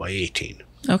 on 12 by 18.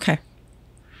 Okay.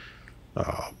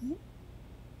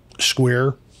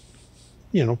 Square,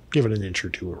 give it an inch or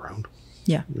two around.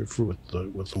 Yeah. With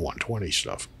the 120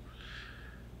 stuff.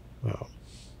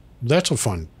 That's a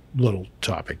fun little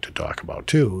topic to talk about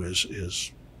too.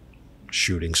 Is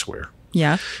shooting square.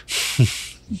 Yeah.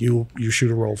 You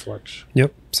shoot a Rolleiflex.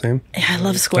 Yep. Same. Yeah, I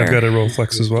love square. I've got a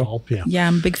Rolleiflex as well. Yeah. Yeah,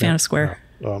 I'm a big fan of square.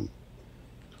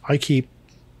 I keep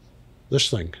this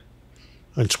thing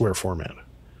in square format.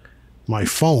 My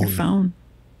phone, Your phone.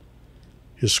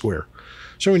 is square.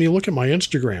 So when you look at my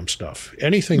Instagram stuff,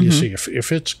 anything you see,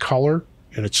 if it's color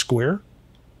and it's square,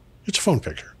 it's a phone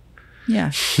picture.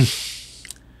 Yeah.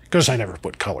 Because I never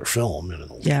put color film in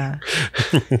it. Yeah.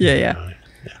 Yeah.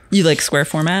 You like square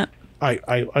format?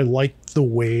 I like the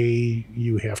way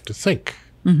you have to think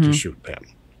to shoot that.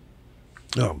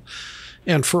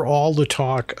 And for all the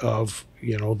talk of,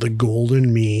 the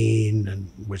golden mean,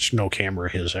 and which no camera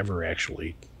has ever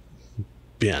actually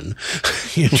been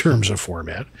in terms of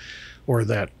format, or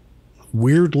that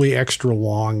weirdly extra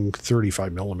long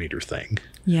 35 millimeter thing.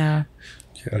 Yeah.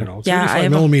 35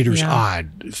 millimeters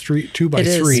odd. 2 by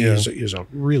 3 is a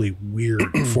really weird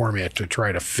format to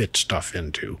try to fit stuff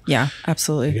into. Yeah,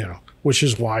 absolutely. Which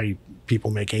is why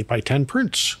people make 8 by 10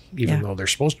 prints, even though they're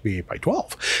supposed to be 8 by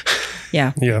 12.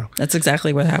 Yeah. Yeah. That's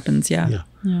exactly what happens. Yeah.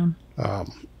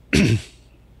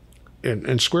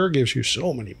 And square gives you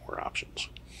so many more options.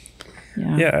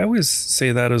 Yeah. Yeah, I always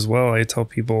say that as well. I tell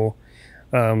people,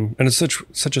 and it's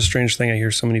such a strange thing. I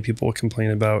hear so many people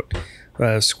complain about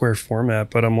square format,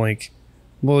 but I'm like,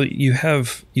 well, you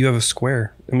have a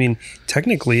square. I mean,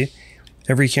 technically,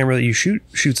 every camera that you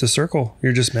shoots a circle.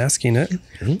 You're just masking it.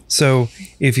 So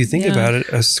if you think about it,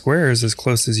 a square is as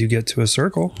close as you get to a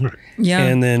circle. Yeah.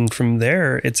 And then from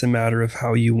there, it's a matter of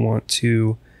how do you want,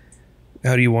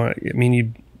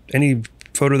 any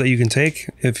photo that you can take,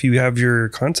 if you have your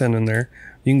content in there,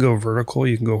 you can go vertical,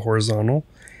 you can go horizontal,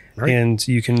 and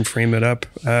you can frame it up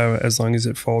as long as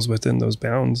it falls within those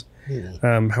bounds,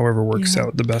 however works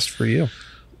out the best for you.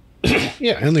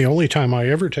 Yeah, and the only time I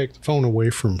ever take the phone away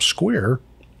from square,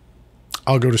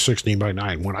 I'll go to 16 by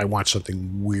 9 when I want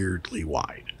something weirdly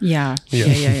wide. Yeah.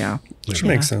 Which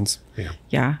makes sense.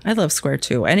 Yeah, I love square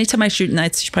too. Anytime I shoot, and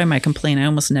that's probably my complaint, I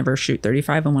almost never shoot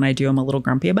 35, and when I do, I'm a little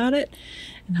grumpy about it.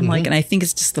 And I'm like, and I think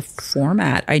it's just the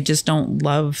format. I just don't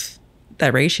love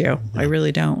that ratio. I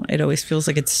really don't. It always feels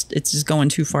like it's just going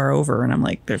too far over, and I'm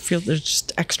like, there's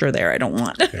just extra there I don't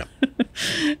want.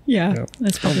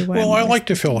 That's probably why. Well, I like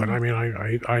to fill it. I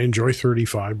mean, I enjoy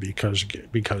 35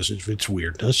 because of its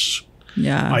weirdness.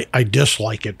 Yeah. I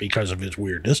dislike it because of its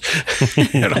weirdness.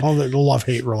 All the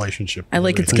love-hate relationship. I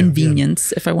like its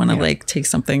convenience. If I want to take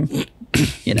something,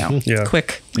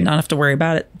 quick, not have to worry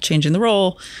about it, changing the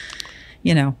roll,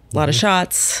 a lot of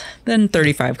shots, then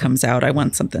 35 comes out. I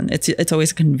want something. It's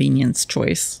always a convenience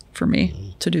choice for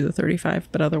me to do the 35.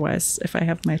 But otherwise, if I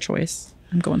have my choice,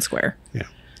 I'm going square. Yeah.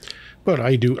 But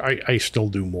I still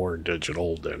do more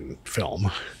digital than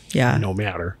film. Yeah. No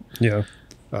matter. Yeah.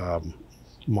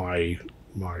 My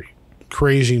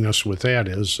craziness with that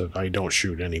is that I don't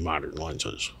shoot any modern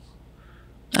lenses.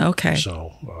 Okay.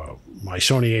 So my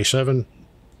Sony A7,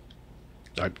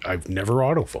 I've never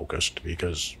autofocused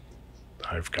because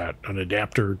I've got an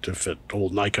adapter to fit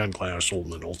old Nikon glass, old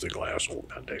Minolta glass, old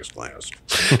Pentax glass.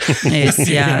 Nice,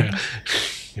 yeah.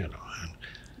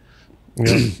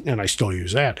 And I still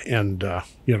use that. And,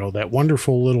 that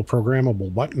wonderful little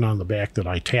programmable button on the back that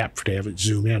I tap to have it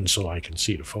zoom in so I can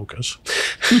see the focus.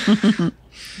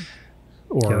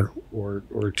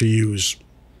 or to use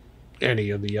any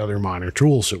of the other modern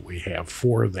tools that we have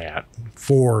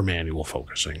for manual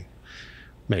focusing,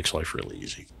 makes life really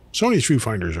easy. Sony's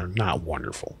viewfinders are not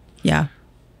wonderful. Yeah.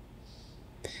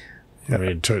 I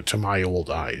mean, to my old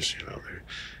eyes,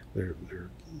 they're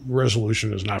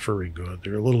resolution is not very good.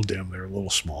 They're a little dim. They're a little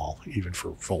small, even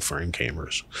for full frame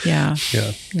cameras. Yeah.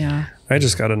 Yeah. Yeah. I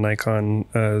just got a Nikon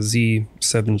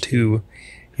Z7 II,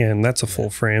 and that's a full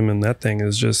frame, and that thing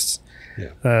is just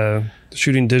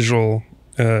shooting digital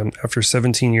after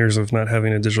 17 years of not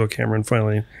having a digital camera and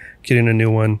finally getting a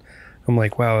new one. I'm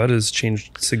like, wow, that has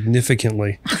changed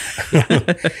significantly.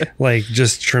 Like,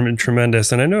 just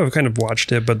tremendous. And I know I've kind of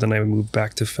watched it, but then I moved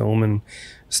back to film and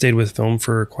stayed with film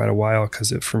for quite a while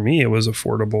because for me, it was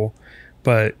affordable.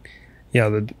 But yeah,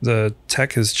 the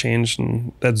tech has changed,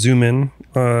 and that zoom in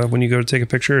when you go to take a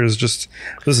picture is just,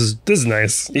 this is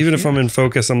nice. Even if I'm in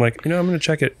focus, I'm like, I'm going to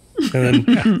check it. And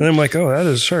then I'm like, oh, that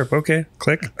is sharp. Okay,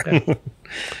 click.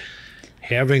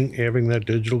 Having that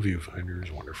digital viewfinder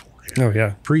is wonderful. Oh,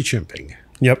 yeah. Pre-chimping.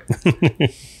 Yep.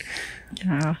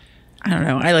 Yeah. I don't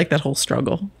know. I like that whole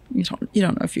struggle. You don't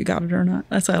know if you got it or not.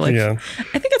 That's why I like. Yeah.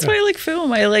 I think that's why I like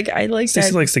film. I like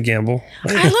Stacey that. likes to gamble.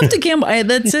 I love to gamble.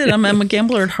 That's it. I'm a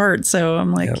gambler at heart. So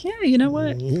I'm like, yeah, you know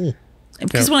what?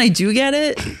 Because when I do get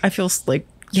it, I feel like,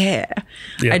 yeah.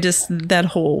 I just, that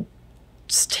whole,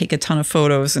 just take a ton of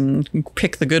photos and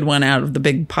pick the good one out of the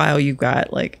big pile you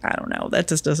got. Like, I don't know. That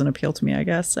just doesn't appeal to me, I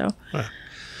guess. So.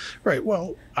 Right.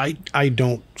 Well, I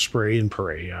don't spray and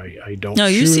pray. I don't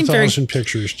you shoot seem 1,000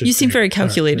 pictures. You seem very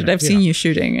calculated. I've seen you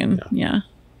shooting, and Yeah.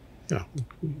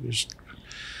 Just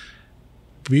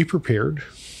be prepared.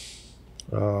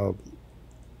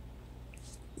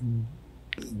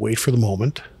 Wait for the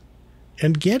moment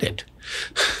and get it.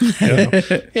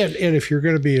 And if you're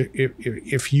going to be,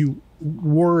 if you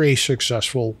were a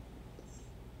successful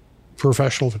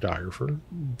professional photographer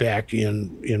back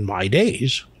in my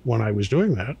days when I was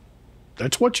doing that,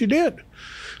 that's what you did.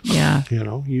 Yeah.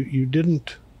 You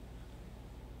didn't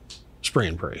spray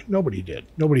and pray. Nobody did.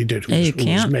 Nobody did who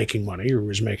was making money or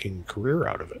was making a career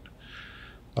out of it.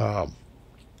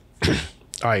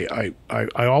 I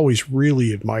always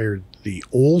really admired the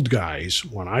old guys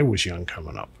when I was young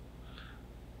coming up,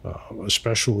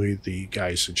 especially the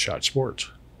guys that shot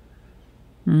sports.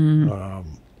 I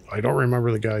don't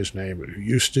remember the guy's name, but who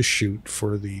used to shoot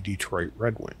for the Detroit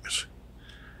Red Wings.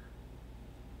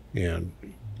 And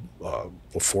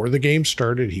before the game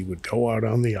started, he would go out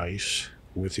on the ice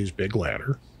with his big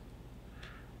ladder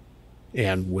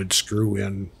and would screw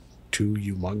in 2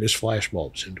 humongous flash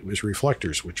bulbs into his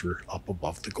reflectors, which were up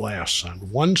above the glass on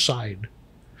one side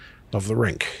of the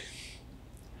rink.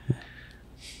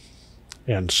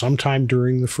 And sometime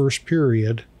during the first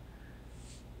period,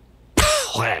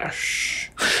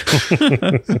 flash.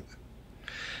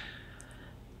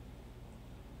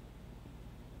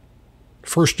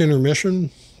 First intermission,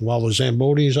 while the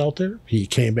Zamboni's out there, he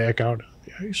came back out on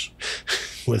the ice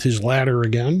with his ladder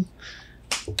again.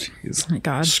 Jeez. Oh my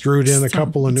God. Screwed in a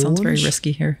couple of new ones. Sounds very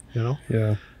risky here.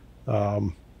 Yeah.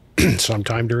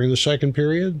 Sometime during the second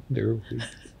period,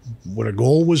 when a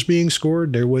goal was being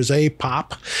scored, there was a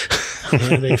pop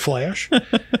and a flash.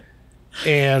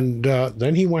 And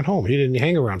then he went home. He didn't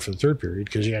hang around for the third period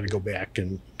because he had to go back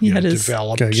and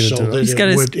develop so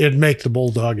that it'd make the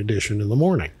Bulldog edition in the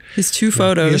morning. His 2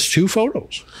 photos. His 2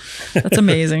 photos. That's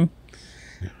amazing.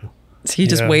 So he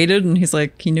just waited, and he's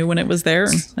like, he knew when it was there,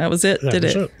 and that was it. Did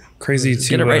it. Crazy to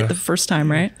get it right the first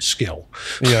time, right? Skill.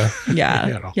 Yeah.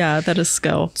 Yeah. Yeah, that is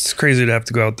skill. It's crazy to have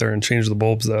to go out there and change the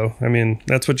bulbs, though. I mean,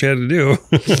 that's what you had to do.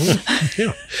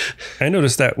 Yeah. I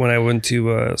noticed that when I went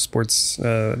to sports,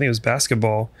 I think it was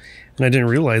basketball, and I didn't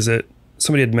realize it.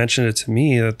 Somebody had mentioned it to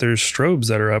me that there's strobes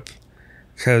that are up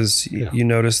because you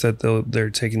notice that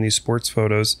they're taking these sports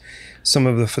photos. Some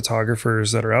of the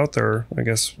photographers that are out there, I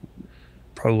guess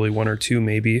probably 1 or 2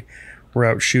 maybe, were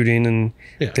out shooting, and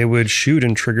they would shoot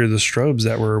and trigger the strobes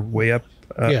that were way up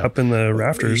up in the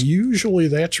rafters. Usually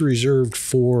that's reserved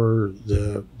for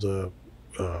the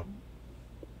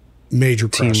major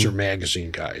press or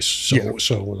magazine guys.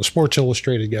 So when the Sports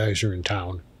Illustrated guys are in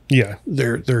town,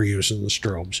 they're using the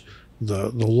strobes.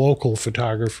 The local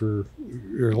photographer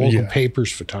or local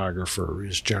paper's photographer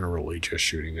is generally just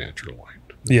shooting natural light.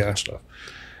 And stuff.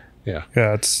 Yeah.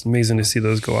 It's amazing to see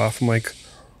those go off. I'm like,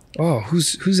 oh,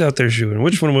 who's out there shooting?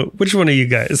 Which one of you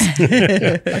guys?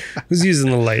 Who's using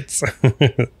the lights?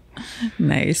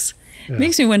 Nice. It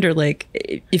makes me wonder, like,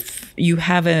 if you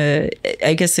have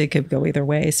I guess it could go either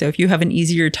way. So if you have an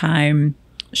easier time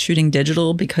shooting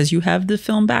digital because you have the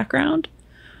film background,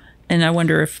 and I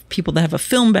wonder if people that have a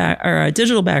film or a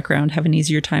digital background have an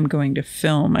easier time going to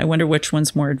film. I wonder which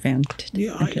one's more advantageous.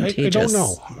 Yeah, I don't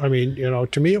know. I mean,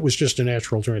 to me, it was just a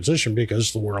natural transition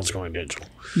because the world's going digital.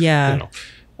 Yeah.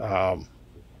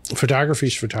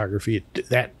 Photography's photography.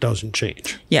 That doesn't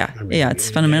change. Yeah. I mean, it's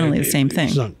fundamentally the same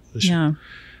thing.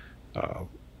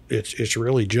 it's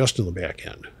really just in the back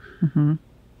end.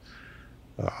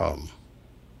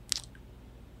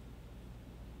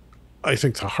 I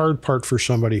think the hard part for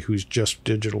somebody who's just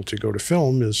digital to go to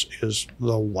film is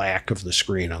the lack of the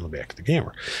screen on the back of the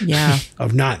camera. Yeah.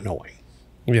 Of not knowing.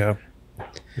 Yeah.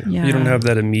 Yeah. You don't have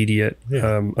that immediate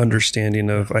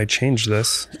understanding of, I changed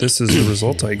this. This is the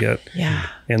result I get. Yeah.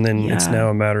 And then it's Yeah. now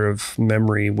a matter of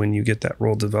memory when you get that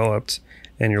role developed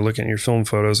and you're looking at your film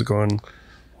photos going,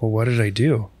 well, what did I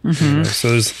do? You know, so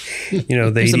there's, the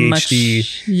There's a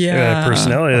ADHD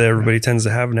personality that everybody tends to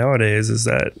have nowadays is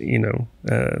that, you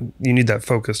need that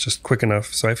focus just quick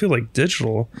enough. So I feel like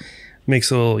digital makes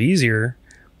it a little easier,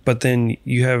 but then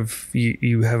you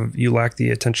lack the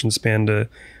attention span to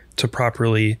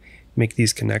properly make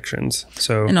these connections.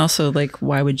 So, and also, like,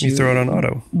 why would you throw it on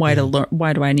auto? Why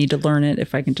do I need to learn it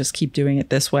if I can just keep doing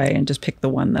it this way and just pick the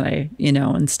one that I,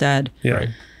 instead? Yeah. Right.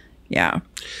 Yeah.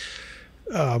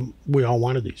 We all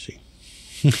want it easy.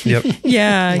 Yep.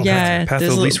 Yeah. Path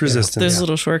of least resistance. There's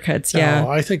little shortcuts. Yeah.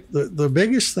 I think the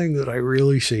biggest thing that I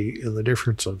really see in the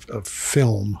difference of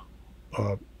film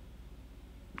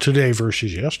today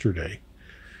versus yesterday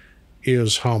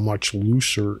is how much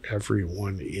looser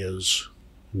everyone is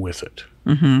with it.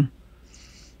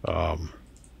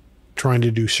 Trying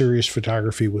to do serious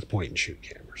photography with point and shoot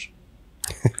cameras.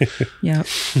 Yep.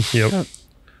 Yep.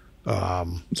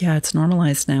 Yeah, it's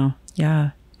normalized now. Yeah.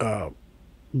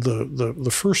 The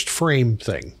first frame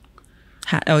thing.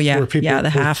 Where people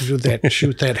the half. shoot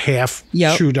that half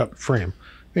shoot up frame.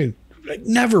 I mean, I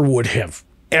never would have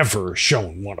ever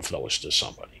shown one of those to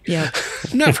somebody. Yeah.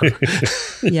 Never.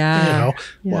 Yeah.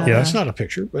 Well, that's not a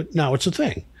picture, but now it's a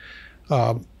thing.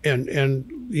 And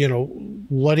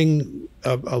letting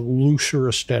a looser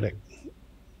aesthetic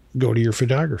go to your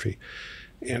photography.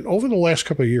 And over the last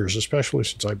couple of years, especially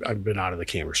since I've been out of the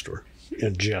camera store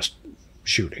and just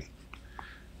shooting,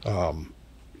 I'm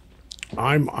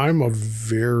a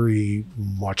very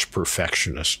much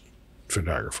perfectionist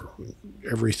photographer.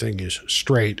 Everything is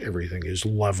straight, everything is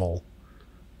level,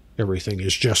 everything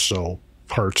is just so.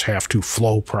 Parts have to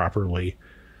flow properly,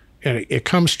 and it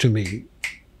comes to me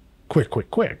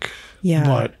quick. Yeah.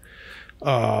 But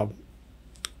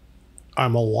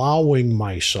I'm allowing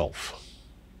myself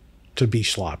to be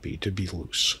sloppy, to be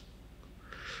loose.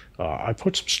 I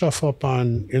put some stuff up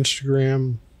on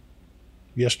Instagram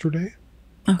yesterday.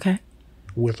 Okay.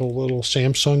 With a little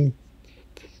Samsung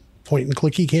point and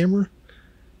clicky camera.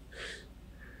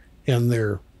 And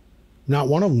they're not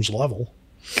one of them's level.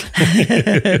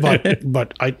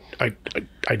 but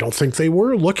I don't think they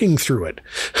were looking through it.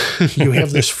 You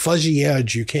have this fuzzy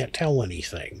edge, you can't tell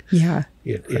anything. Yeah.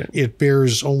 It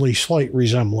bears only slight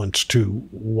resemblance to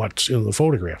what's in the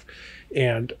photograph.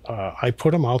 And I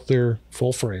put them out there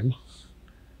full frame.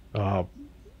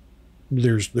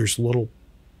 There's little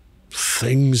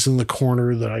things in the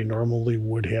corner that I normally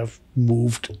would have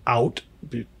moved out,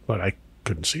 but I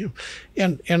couldn't see them.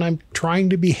 And I'm trying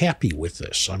to be happy with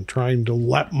this. I'm trying to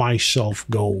let myself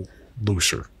go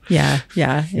looser. Yeah.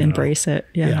 Embrace it.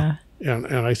 Yeah. And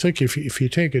I think if you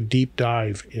take a deep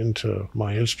dive into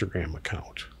my Instagram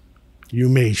account, you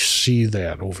may see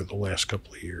that over the last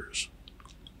couple of years.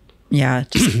 Yeah.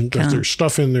 Because there's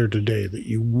stuff in there today that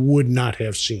you would not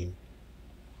have seen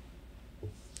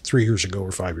 3 years ago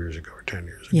or 5 years ago or 10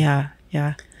 years ago. Yeah.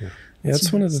 Yeah,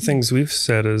 that's one of the things we've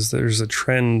said is there's a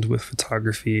trend with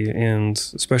photography and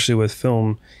especially with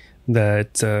film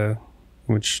that,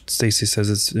 which Stacy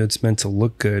says it's meant to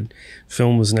look good.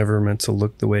 Film was never meant to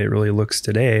look the way it really looks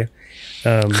today.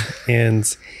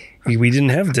 And we didn't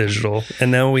have digital.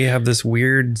 And now we have this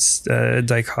weird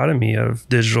dichotomy of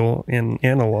digital and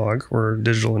analog or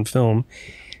digital and film.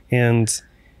 And,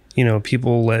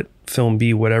 people let film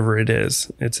be whatever it is.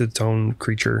 It's its own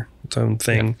creature, its own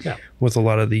thing. Yeah. With a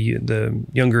lot of the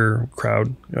younger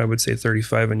crowd, I would say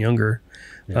 35 and younger,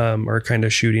 are kind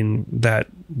of shooting that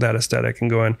aesthetic and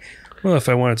going, well, if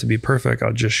I want it to be perfect,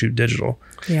 I'll just shoot digital.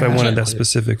 Yeah. If I wanted that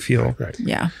specific feel. Right.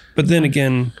 Yeah. But then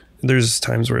again, there's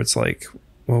times where it's like,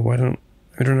 well, I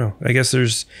don't know. I guess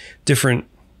there's different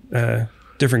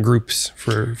groups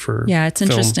for Yeah, it's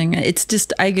film. interesting. It's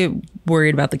just, I get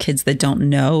worried about the kids that don't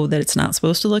know that it's not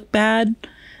supposed to look bad.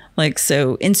 Like,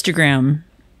 so Instagram,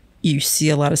 you see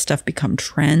a lot of stuff become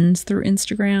trends through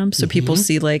Instagram. So people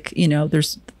see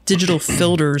there's digital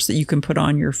filters that you can put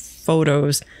on your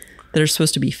photos that are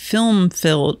supposed to be film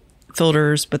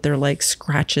filters, but they're like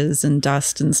scratches and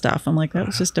dust and stuff. I'm like, that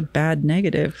was just a bad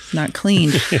negative, not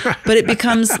clean. But it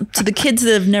becomes, to the kids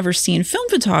that have never seen film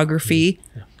photography,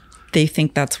 they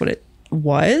think that's what it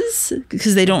was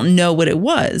because they don't know what it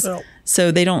was. Well,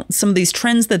 so they don't, some of these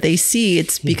trends that they see,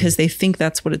 it's because they think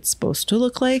that's what it's supposed to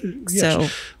look like. So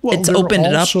it's they're opened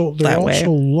it up also, they're that way.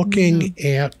 also looking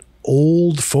at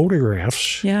old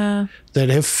photographs Yeah. that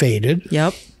have faded.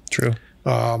 Yep. True.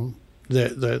 That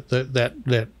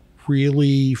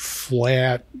really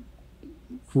flat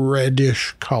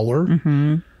reddish color.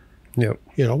 Mm-hmm. Yep.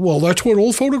 You know, well, that's what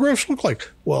old photographs look like.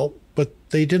 Well, but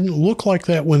they didn't look like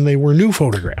that when they were new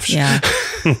photographs. Yeah.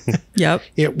 Yep.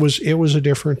 It was a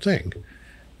different thing.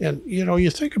 And, you know, you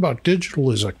think about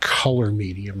digital as a color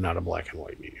medium, not a black and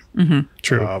white medium. Mm-hmm.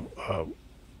 True.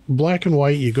 Black and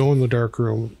white, you go in the dark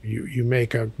room, you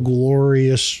make a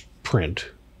glorious print.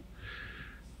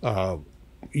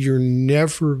 You're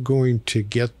never going to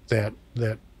get that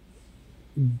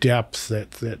depth,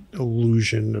 that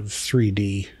illusion of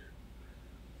 3D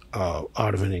out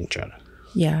of an inkjet.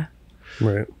 Yeah.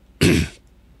 Right.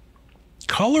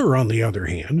 Color, on the other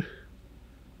hand,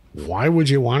 why would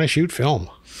you want to shoot film?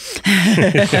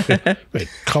 But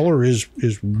color is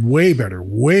way better,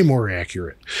 way more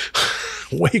accurate,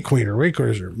 way cleaner, way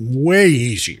closer, way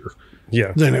easier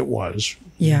Yeah. than it was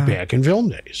Yeah. back in film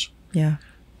days. Yeah.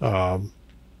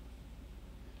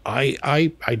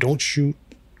 I don't shoot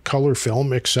color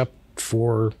film except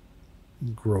for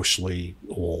grossly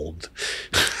old,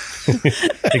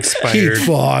 Expired. heat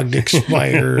fogged,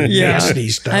 expired, Yeah. nasty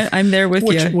stuff. I'm there with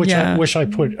which, you. Which yeah. I wish I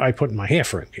put in my half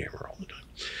frame camera all the time.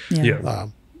 Yeah.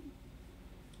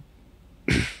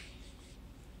 Yeah.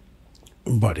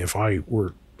 But if I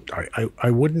were, I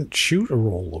wouldn't shoot a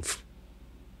roll of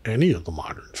any of the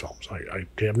modern films. I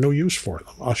have no use for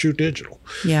them. I'll shoot digital.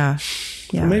 Yeah.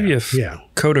 Yeah. Maybe if Yeah.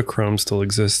 Kodachrome still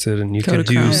existed and you could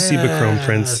do Kodachrome. Cibachrome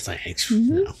prints. Thanks.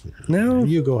 Mm-hmm. No.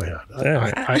 You go ahead.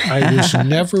 Yeah. I was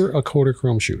never a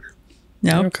Kodachrome shooter.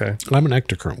 No. Okay. I'm an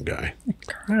Ektachrome guy.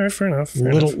 All right. Fair enough. Fair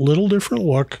enough. Little different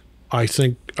look. I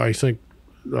think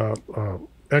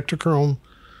Ektachrome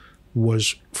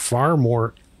was far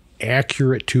more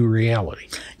accurate to reality.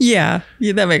 Yeah.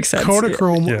 Yeah. That makes sense.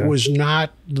 Kodachrome Yeah. was not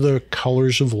the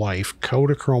colors of life.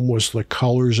 Kodachrome was the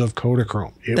colors of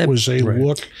Kodachrome. It was a Right.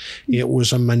 look. It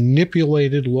was a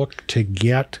manipulated look to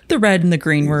get. The red and the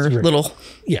green were Right. little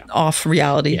Yeah. off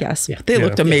reality. Yeah, Yes. yeah. They Yeah.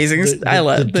 looked amazing. They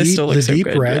still look the so deep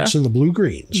good. reds and the blue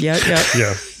greens. Yeah. Yep.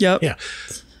 Yeah. Yep.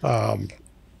 Yeah.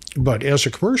 But as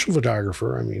a commercial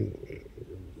photographer, I mean,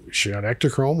 shot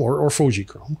Ektachrome or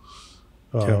Fujichrome,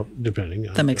 depending.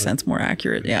 That makes sense. More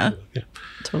accurate. Yeah. Yeah.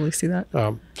 Totally see that.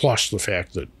 Plus the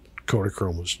fact that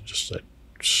Kodachrome was just that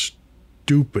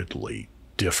stupidly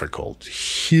difficult,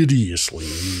 hideously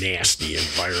nasty,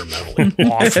 environmentally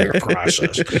awful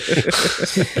process.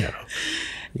 Yeah.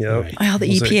 Yep. Right. Well, the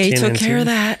Was it EPA took Canon care of too?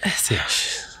 that.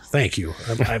 Thank you.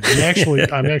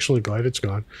 I'm actually glad it's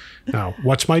gone. Now,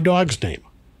 what's my dog's name?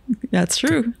 That's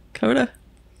true. Coda.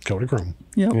 Kodachrome.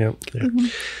 Yep. Yep.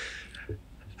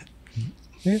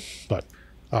 Yeah. But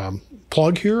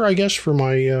plug here, I guess, for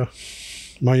my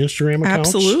my Instagram accounts.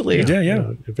 Absolutely.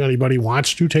 Yeah. If anybody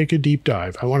wants to take a deep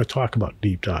dive, I want to talk about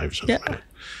deep dives. Yeah.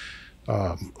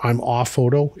 I'm Awe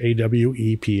Photo,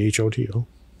 AWEPHOTO,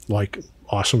 like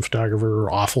awesome photographer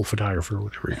or awful photographer,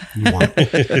 whatever you want.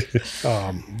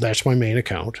 That's my main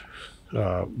account.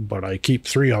 But I keep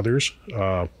 3 others.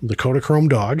 The Kodachrome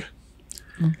dog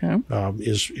Okay.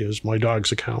 is my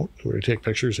dog's account where I take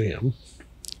pictures of him.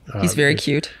 He's very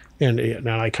cute. And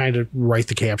I kind of write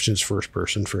the captions first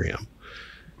person for him.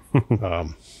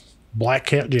 Black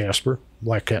Cat Jasper,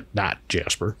 Black Cat Dot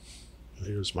Jasper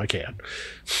is my cat.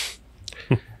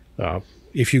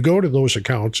 If you go to those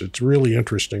accounts, it's really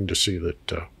interesting to see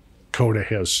that Coda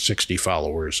has 60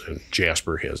 followers and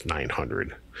Jasper has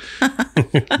 900. You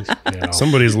know.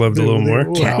 Somebody's lived a little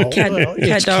more. Well, Cat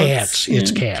it's dogs. cats. Yeah,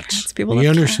 It's cats. cats. People The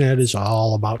love internet is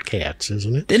all about cats,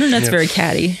 isn't it? The internet's very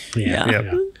catty.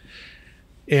 Yep.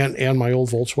 And my old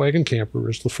Volkswagen camper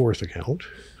is the 4th account,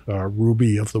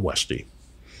 Ruby of the Westie.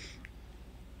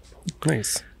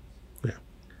 Nice.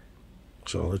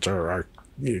 So it's our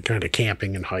kind of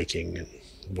camping and hiking and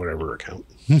whatever account.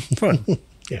 Fun.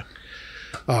 Yeah.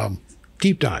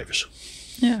 Deep dives.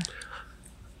 Yeah.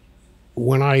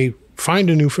 When I find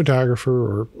a new photographer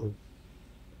or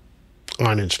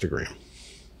on Instagram,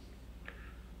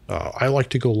 I like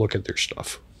to go look at their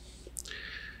stuff.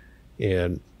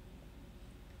 And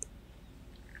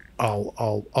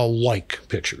I'll like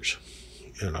pictures.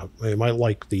 You know, I might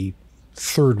like the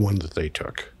 3rd one that they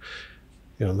took.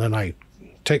 And then I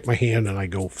take my hand and I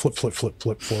go flip 4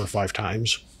 or 5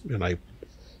 times, and I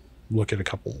look at a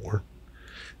couple more.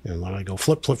 And then I go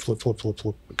flip a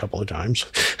couple of times.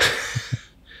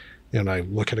 And I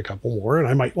look at a couple more, and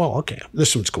I might, well, okay,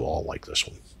 this one's cool. I'll like this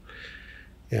one.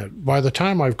 And by the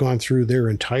time I've gone through their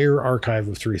entire archive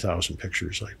of 3,000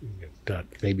 pictures, I got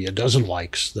maybe a dozen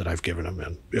likes that I've given them,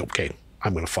 and okay,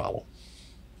 I'm going to follow.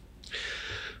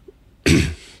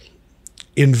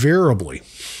 Invariably,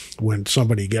 when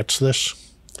somebody gets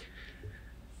this,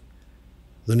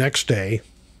 the next day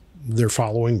they're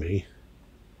following me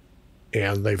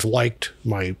and they've liked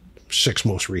my 6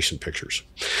 most recent pictures.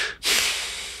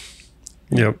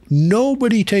 Yep.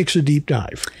 Nobody takes a deep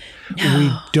dive. No.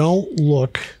 We don't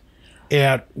look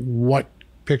at what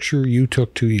picture you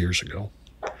took 2 years ago.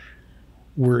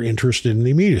 We're interested in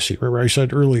the immediacy. Remember, I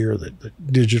said earlier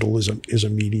that digital is a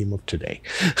medium of today.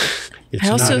 It's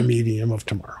not a medium of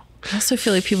tomorrow. I also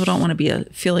feel like people don't want to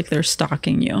feel like they're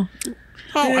stalking you.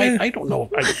 Oh, I don't know.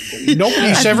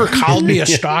 Nobody's ever called me a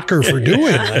stalker for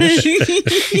doing this.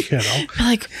 You know,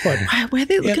 like, why are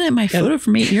they looking at my photo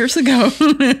from 8 years ago?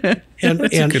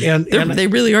 They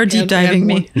really are deep diving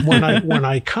me. when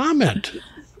I comment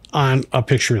on a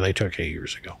picture they took 8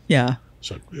 years ago. Yeah.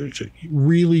 So it's a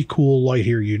really cool light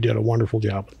here. You did a wonderful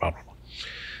job. Blah, blah, blah.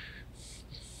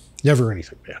 Never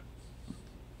anything bad.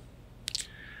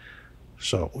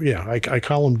 So, yeah, I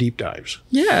call them deep dives.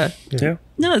 Yeah. Yeah.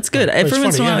 No, it's good. Every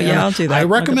once in a while, I'll do that. I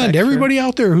recommend everybody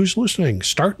out there who's listening,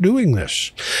 start doing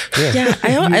this. Yeah,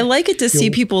 I like it to see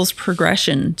people's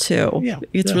progression, too. Yeah.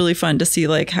 It's really fun to see,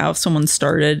 like, how someone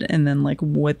started and then, like,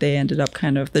 what they ended up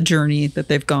kind of, the journey that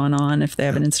they've gone on if they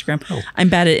have an Instagram. Oh. I'm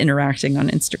bad at interacting on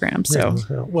Instagram, so.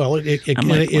 Yeah. Well, it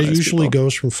like usually people.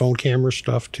 goes from phone camera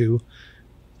stuff to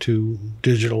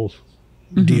digital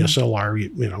DSLR,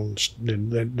 you know,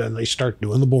 then they start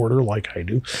doing the border like I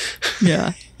do.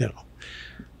 Yeah. You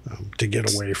know, to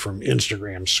get away from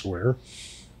Instagram square.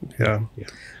 Yeah. Yeah.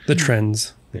 The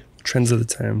trends. Yeah. Trends of the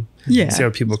time. Yeah. See how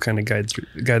people kind of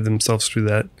guide themselves through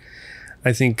that.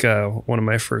 I think one of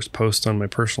my first posts on my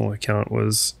personal account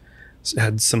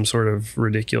had some sort of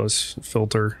ridiculous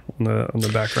filter on the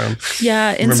background.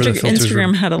 Yeah, Remember the filters Instagram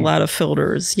were- had a lot of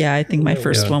filters. Yeah, I think my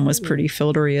first one was pretty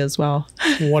filtery as well.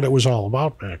 What it was all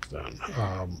about back then.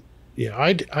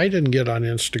 I didn't get on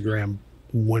Instagram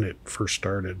when it first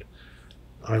started.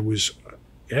 I was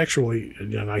actually,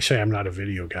 and I say I'm not a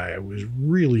video guy, I was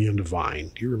really into Vine.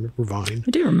 Do you remember Vine?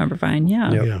 I do remember Vine,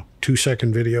 yeah. Yep. Yeah,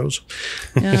 2-second videos.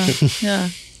 Yeah,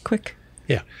 quick.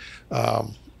 Yeah.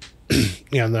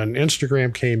 And then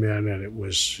Instagram came in, and it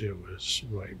was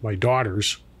my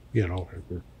daughters, you know,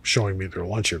 were showing me their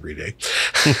lunch every day.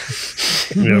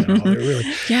 You know, they really,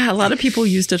 Yeah, a lot of people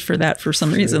used it for that for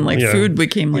some reason. Like Yeah. food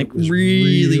became like it was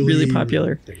really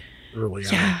popular. early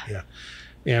Yeah. on. Yeah.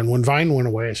 And when Vine went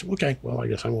away, I said, okay, well, I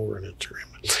guess I'm over on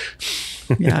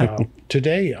Instagram. Yeah.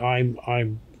 Today,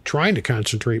 I'm trying to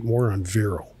concentrate more on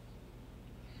Vero.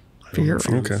 I don't know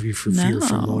Vero. if you're No.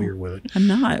 familiar with it. I'm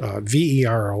not.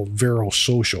 VERO, Vero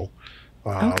Social.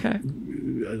 Okay.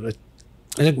 I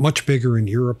think much bigger in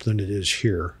Europe than it is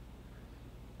here.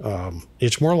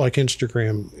 It's more like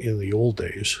Instagram in the old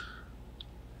days.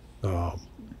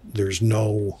 There's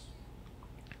no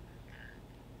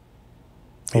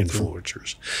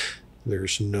influencers.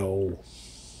 There's no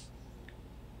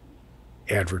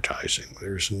advertising.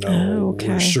 There's no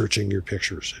we're searching your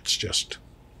pictures. It's just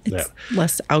It's that.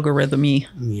 less algorithm-y.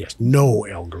 Yes, no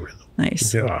algorithm.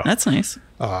 Nice. Yeah. That's nice.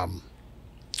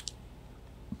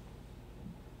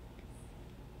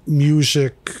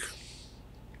 Music,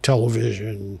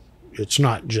 television, it's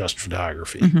not just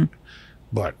photography,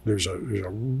 but there's a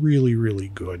really, really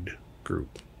good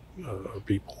group of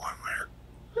people on there.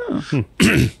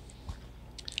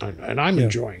 And I'm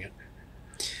enjoying it.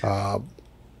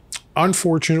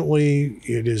 Unfortunately,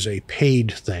 it is a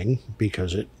paid thing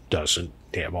because it doesn't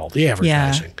have all the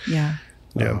advertising. Yeah.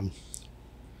 Yeah.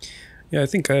 Yeah, I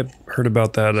think I heard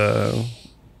about that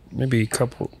maybe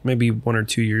 1 or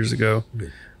 2 years ago.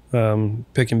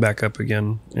 Picking back up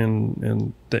again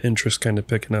and the interest kind of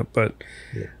picking up. But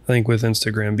I think with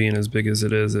Instagram being as big as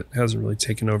it is, it hasn't really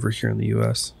taken over here in the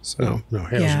US. So No,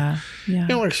 it hasn't. Yeah. You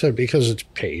know, like I said, because it's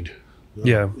paid.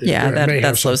 yeah. Yeah, may have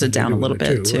that slows something it to down do a with little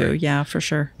it bit too. right? Yeah, for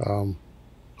sure.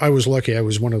 I was lucky. I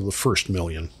was one of the first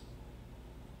million.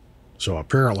 So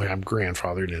apparently I'm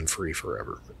grandfathered in free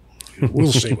forever.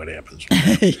 We'll see what happens.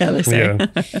 Yeah, they say.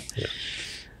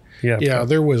 Yeah. Yeah,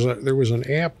 there was an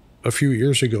app a few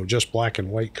years ago, just black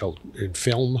and white, called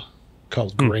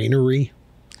Grainery.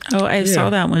 Oh, I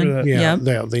saw that one. Remember that?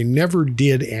 Yeah. They never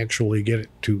did actually get it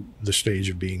to the stage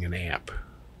of being an app.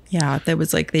 Yeah, that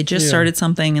was like they just started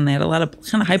something and they had a lot of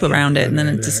kind of hype around it, and then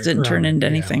it just didn't turn into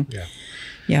anything.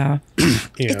 Yeah.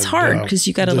 It's And, hard because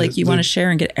you got to you want to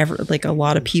share and get a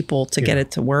lot of people to get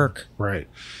it to work. Right.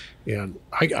 And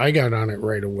I got on it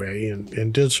right away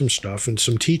and did some stuff and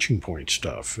some teaching point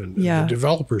stuff. And Yeah. the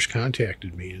developers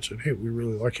contacted me and said, "Hey, we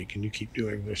really like it. Can you keep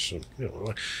doing this?" And,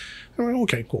 I went,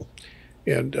 "Okay, cool."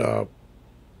 And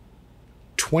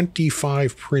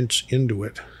 25 prints into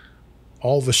it,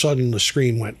 all of a sudden the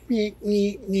screen went, "Neep,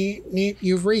 neep, neep, neep.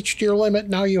 You've reached your limit.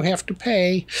 Now you have to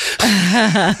pay."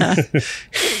 And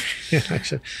I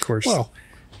said, Of course. "Well,"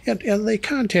 and they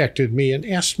contacted me and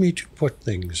asked me to put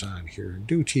things on here and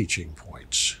do teaching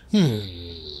points.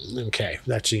 Okay,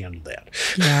 that's the end of that.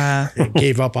 Yeah. I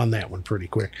gave up on that one pretty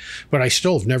quick. But I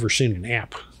still have never seen an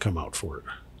app come out for it.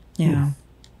 Yeah.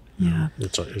 Yeah.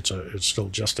 It's still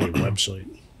just a website,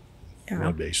 Yeah.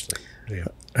 web-based thing. Yeah.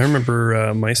 I remember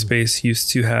MySpace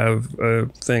used to have a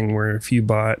thing where if you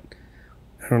bought,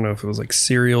 I don't know if it was like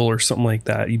cereal or something like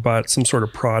that, you bought some sort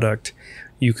of product,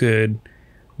 you could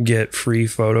get free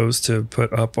photos to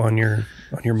put up on your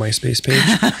MySpace page.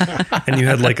 And you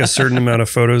had like a certain amount of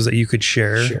photos that you could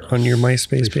share on your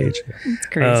MySpace page. It's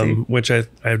crazy. Which I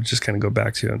just kind of go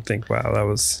back to and think, wow, that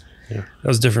was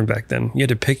different back then. You had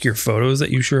to pick your photos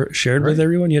that you shared with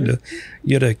everyone. You had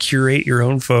to curate your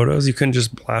own photos. You couldn't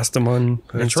just blast them on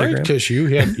That's Instagram. right, because you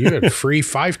had free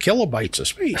 5 kilobytes of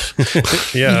space.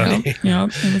 Yeah. Yeah,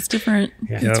 it was different.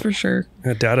 That's Yeah. for sure.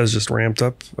 Data's just ramped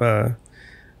up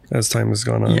as time has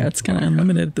gone on. Yeah, it's kind of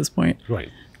unlimited at this point. Right.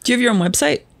 Do you have your own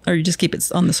website, or you just keep it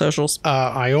on the socials?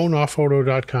 I own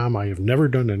offphoto.com. I have never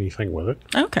done anything with it.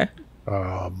 Okay.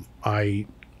 I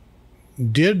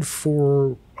did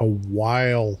for a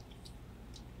while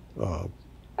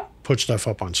put stuff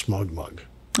up on SmugMug.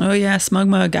 Oh yeah,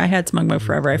 SmugMug. I had SmugMug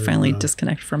forever. I finally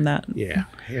disconnected from that. Yeah,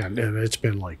 and it's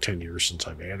been like 10 years since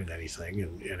I've added anything,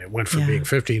 and it went from being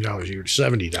 $15 a year to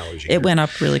 $70 a year. It went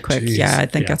up really quick. Jeez. Yeah, I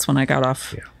think Yeah. that's when I got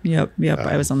off. Yeah. Yep.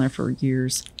 I was on there for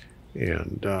years.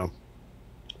 And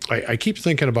I keep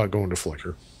thinking about going to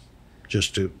Flickr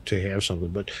just to have something,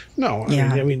 but no,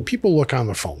 Yeah. I mean, people look on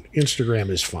the phone. Instagram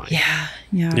is fine. Yeah.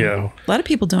 Yeah. A lot of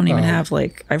people don't even have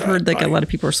like, I've heard like a lot of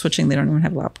people are switching. They don't even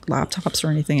have laptops or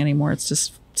anything anymore. It's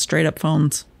just straight up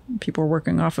phones people are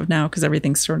working off of now because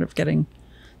everything's sort of getting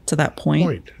to that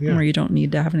point yeah. where you don't need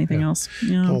to have anything else.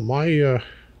 Yeah. Well, my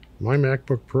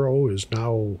MacBook Pro is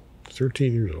now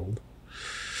 13 years old.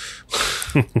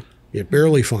 It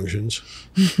barely functions.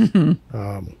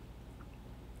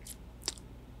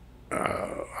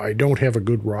 I don't have a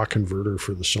good raw converter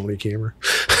for the Sony camera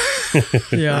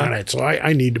on it, so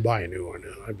I need to buy a new one.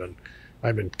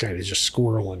 I've been kind of just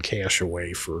squirreling cash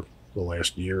away for the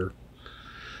last year.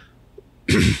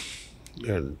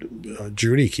 And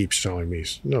Judy keeps telling me,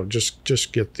 no,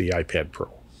 just get the iPad Pro.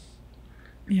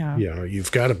 Yeah. You know,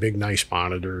 you've got a big, nice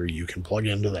monitor. You can plug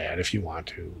into that if you want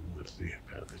to. With the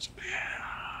iPad. It's,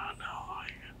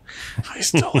 I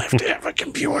still have to have a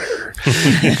computer.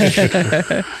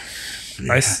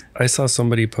 I saw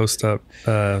somebody post up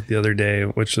the other day,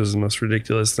 which was the most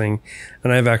ridiculous thing,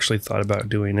 and I've actually thought about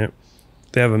doing it.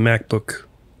 They have a MacBook,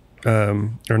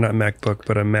 or not MacBook,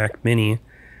 but a Mac Mini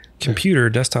computer,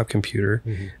 desktop computer.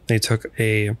 Mm-hmm. They took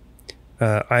a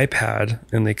iPad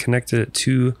and they connected it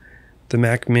to the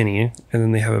Mac Mini, and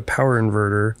then they have a power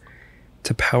inverter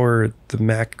to power the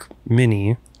Mac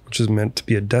Mini, which is meant to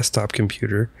be a desktop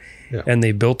computer. Yeah. And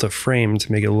they built a frame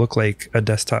to make it look like a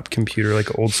desktop computer, like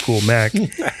an old school Mac.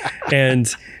 And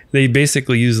they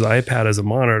basically used the iPad as a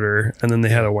monitor, and then they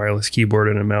had a wireless keyboard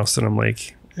and a mouse. And I'm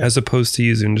like, as opposed to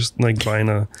using just like buying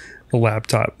a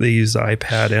laptop, they used the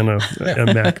iPad and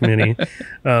a Mac Mini.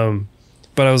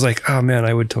 But I was like, oh man,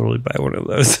 I would totally buy one of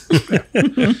those.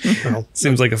 Well,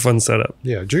 seems like a fun setup.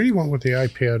 Yeah, Judy went with the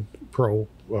iPad Pro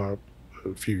a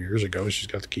few years ago. She's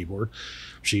got the keyboard.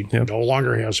 She no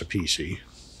longer has a PC.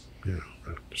 Yeah,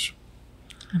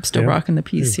 I'm still rocking the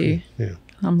PC.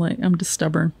 Mm-hmm. Yeah, I'm just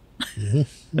stubborn.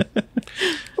 Mm-hmm.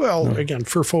 Well, again,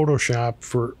 for Photoshop,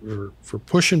 for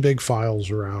pushing big files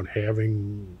around,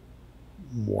 having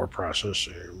more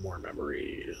processor, more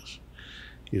memory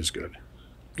is good.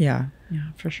 Yeah,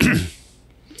 for sure.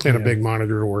 And a big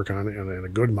monitor to work on, and a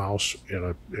good mouse,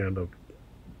 and a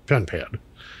pen pad.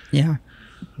 Yeah.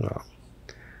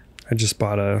 I just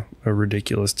bought a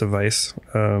ridiculous device.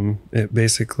 It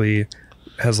basically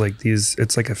has like these,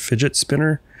 it's like a fidget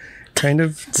spinner, kind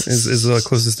of, is the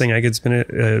closest thing I could spin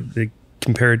it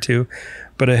compare it to.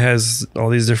 But it has all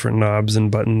these different knobs and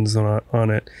buttons on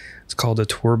it. It's called a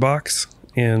tour box,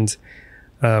 and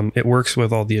it works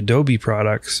with all the Adobe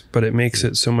products, but it makes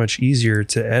it so much easier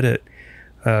to edit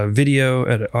video,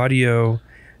 edit audio,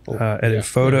 edit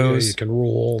photos. Yeah, you can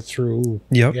roll through.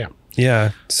 Yep.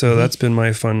 Yeah, so that's been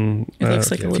my fun. It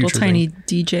looks like a little tiny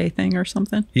DJ thing or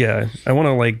something. Yeah, I want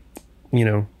to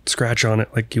scratch on it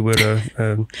like you would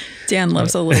a Dan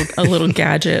loves a little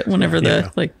gadget whenever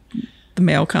the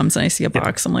mail comes and I see a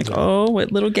box. I'm like, oh,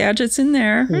 what little gadget's in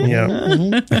there?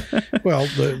 yeah. Well,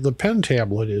 the pen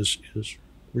tablet is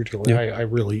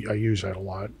really, I use that a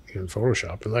lot in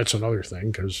Photoshop, and that's another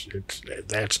thing because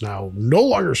that's now no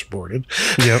longer supported.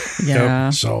 Yep. Yeah.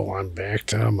 So I'm back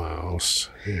to a mouse.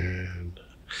 And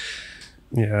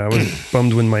yeah, I was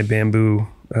bummed when my Bamboo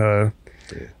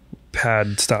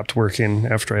pad stopped working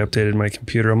after I updated my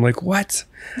computer. I'm like, what?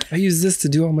 I use this to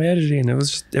do all my editing.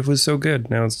 It was so good.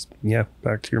 Now it's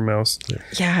back to your mouse.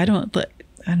 Yeah, I don't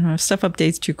know. Stuff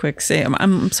updates too quick.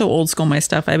 I'm so old school. My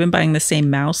stuff. I've been buying the same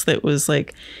mouse that was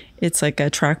it's like a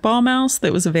trackball mouse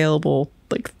that was available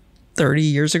like 30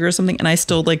 years ago or something, and I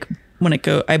still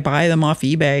I buy them off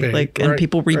eBay, and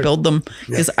people rebuild them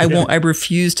because I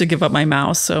refuse to give up my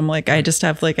mouse. So I'm like, I just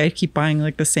have I keep buying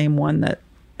the same one that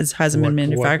hasn't been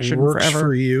manufactured what works forever.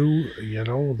 For you,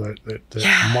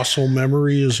 that muscle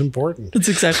memory is important. That's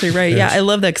exactly right. Yeah, I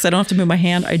love that because I don't have to move my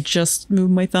hand. I just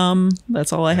move my thumb.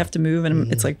 That's all I have to move,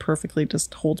 and it's perfectly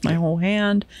just holds my whole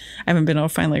hand. I haven't been able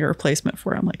to find a replacement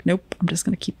for it. I'm like, nope, I'm just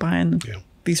going to keep buying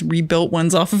these rebuilt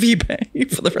ones off of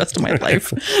eBay for the rest of my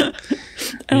life.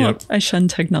 I don't know. I shun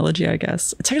technology, I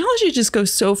guess. Technology just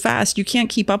goes so fast. You can't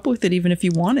keep up with it even if you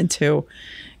wanted to.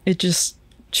 It just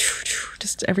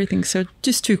everything's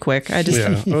just too quick. Well,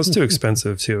 it's too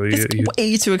expensive too. It's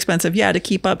way too expensive. Yeah, to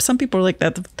keep up. Some people are like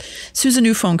that. As soon as a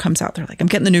new phone comes out, they're like, I'm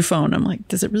getting the new phone. I'm like,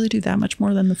 does it really do that much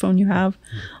more than the phone you have?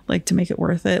 To make it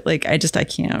worth it? I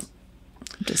can't.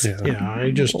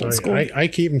 I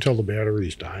keep until the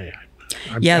batteries die.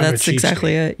 That's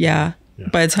exactly it. Yeah.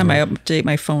 By the time I update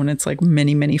my phone, it's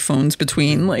many, many phones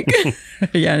between.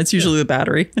 It's usually the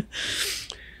battery.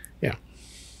 Yeah.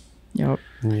 Yep.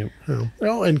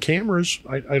 Well, and cameras,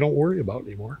 I don't worry about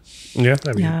anymore. Yeah.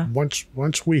 I mean,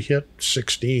 once we hit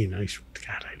 16, I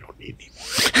don't need any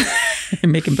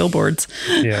more. Making billboards.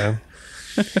 Yeah.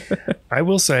 I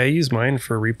will say I use mine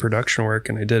for reproduction work,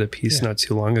 and I did a piece not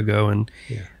too long ago. And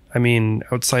I mean,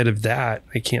 outside of that,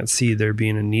 I can't see there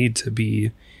being a need to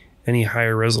be any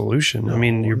higher resolution. I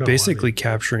mean, you're basically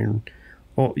capturing,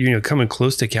 coming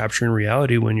close to capturing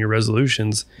reality when your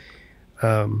resolution's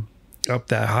up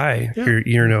that high.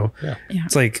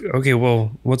 It's like, okay,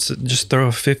 well, just throw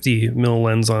a 50 mil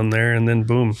lens on there, and then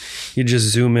boom, you just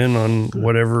zoom in on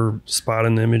whatever spot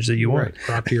in the image that you want.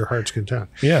 Drop to your heart's content.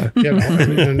 Yeah.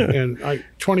 And I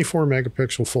 24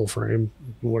 megapixel full frame,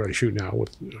 what I shoot now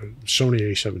with Sony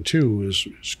A7 II is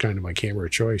kind of my camera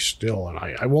of choice still, and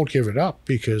I won't give it up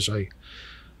because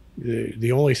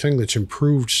the only thing that's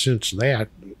improved since that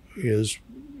is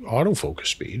autofocus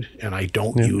speed, and I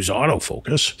don't use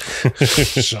autofocus,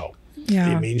 so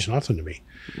it means nothing to me.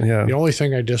 Yeah. The only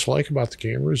thing I dislike about the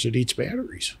camera is it eats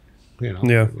batteries. I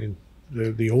mean,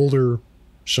 the older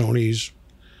Sonys,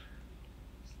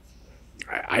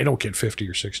 I don't get 50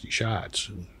 or 60 shots,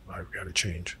 and I've got to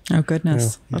change. Oh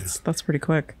goodness, that's pretty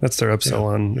quick. That's their upsell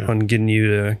on getting you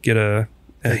to get a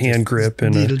hand grip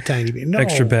and a tiny bit.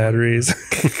 extra batteries.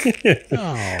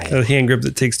 A hand grip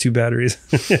that takes 2 batteries.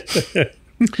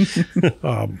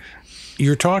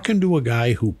 You're talking to a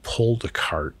guy who pulled a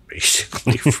cart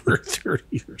basically for 30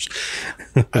 years.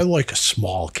 I like a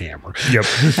small camera. Yep.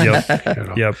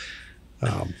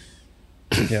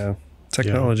 Yeah.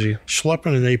 Technology.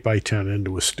 Schlepping an 8x10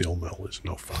 into a steel mill is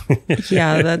no fun.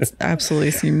 Yeah, that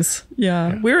absolutely seems.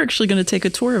 Yeah. We're actually going to take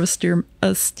a tour of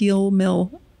a steel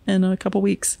mill in a couple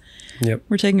weeks. Yep.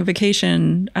 We're taking a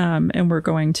vacation and we're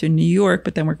going to New York,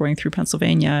 but then we're going through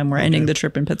Pennsylvania, and we're ending the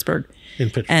trip in Pittsburgh.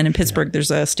 And in Pittsburgh,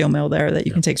 there's a steel mill there that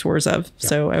you can take tours of.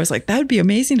 So I was like, that would be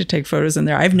amazing to take photos in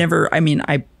there. I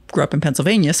grew up in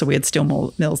Pennsylvania, so we had steel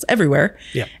mills everywhere.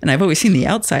 Yeah. And I've always seen the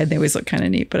outside. They always look kind of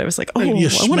neat, but I was like, you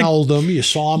smelled them, you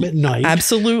saw them at night.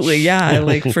 Absolutely.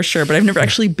 Yeah. For sure. But I've never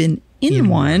actually been in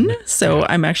one. So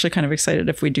I'm actually kind of excited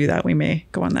if we do that, we may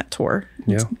go on that tour.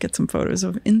 Get some photos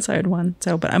of inside one.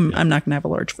 So, but I'm not going to have a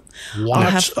large,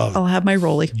 I'll have my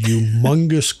Rolly.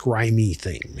 Humongous grimy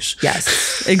things.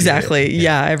 Yes, exactly.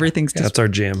 Yeah. Everything's just, that's our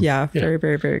jam. Yeah. Very,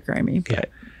 very, very grimy, but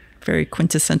very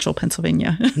quintessential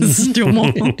Pennsylvania. Steel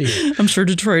mill. I'm sure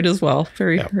Detroit as well.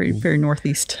 Very, very, very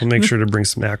northeast. We'll make sure to bring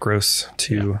some macros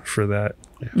too for that.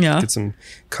 Yeah. Get some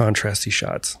contrasty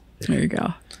shots. There you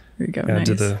go.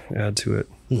 Add to it.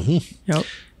 Mm-hmm. Yep.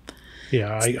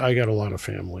 Yeah, I got a lot of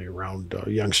family around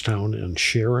Youngstown and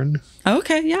Sharon.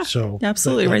 Okay, yeah. So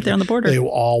absolutely, right there on the border. They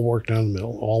all worked on the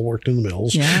mill. All worked in the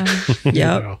mills. Yeah.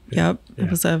 Yep. It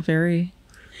was a very,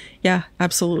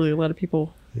 absolutely. A lot of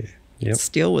people. Yep.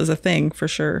 Steel was a thing for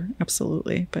sure.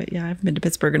 Absolutely. But I haven't been to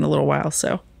Pittsburgh in a little while, so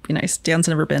it'd be nice. Dan's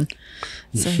never been,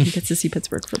 so he gets to see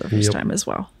Pittsburgh for the first time as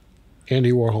well.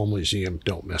 Andy Warhol Museum.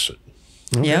 Don't miss it.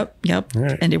 Okay. Yep. All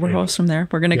right. Andy Warhol's from there.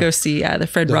 We're gonna go see the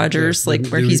Fred Rogers, The-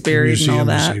 where the he's buried and all museum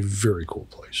that. is a very cool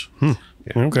place.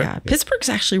 Okay. Yeah, Pittsburgh's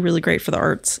actually really great for the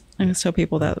arts. I always tell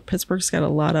people that Pittsburgh's got a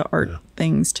lot of art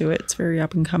things to it. It's very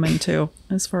up and coming too,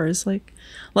 as far as like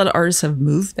a lot of artists have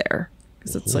moved there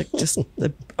because it's like just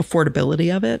the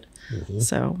affordability of it.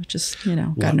 So just,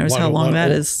 God knows how long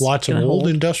that is. Lots of gonna old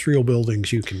hold. industrial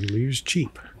buildings you can use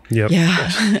cheap. Yep.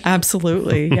 Yeah,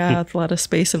 absolutely. Yeah, it's a lot of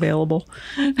space available.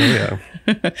 Oh, yeah.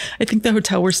 I think the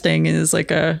hotel we're staying in is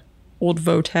like a old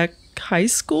Votech high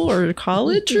school or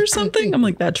college or something. I'm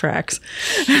like, that tracks.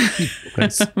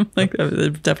 Nice. Like,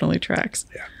 it definitely tracks.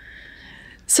 Yeah.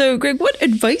 So, Greg, what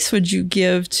advice would you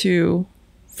give to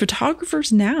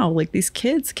photographers now? Like these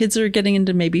kids are getting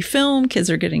into maybe film, kids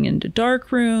are getting into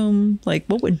darkroom. Like,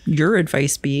 what would your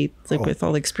advice be? Like with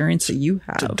all the experience that you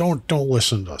have? Don't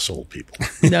listen to us old people.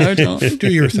 No, don't.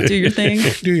 Do your thing. Do your thing.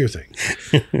 Do your thing.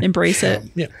 Embrace it.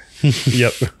 Yeah.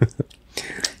 Yep.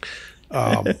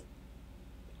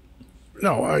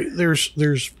 No, there's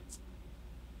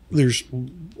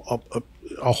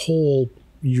a whole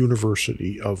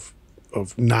university of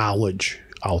knowledge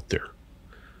out there.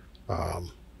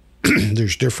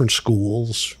 There's different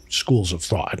schools of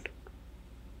thought,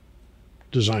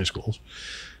 design schools.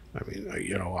 I mean,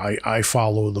 I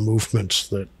follow the movements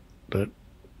that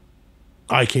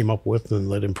I came up with and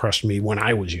that impressed me when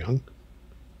I was young.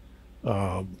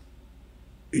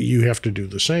 You have to do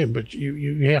the same, but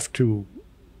you have to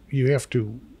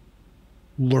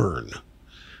learn.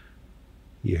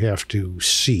 You have to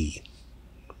see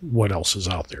what else is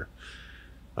out there,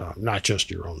 not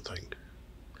just your own thing.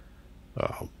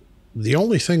 The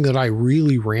only thing that I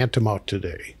really rant about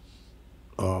today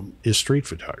is street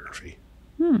photography.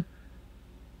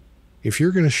 If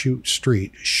you're going to shoot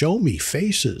street, show me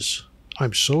faces.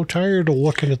 I'm so tired of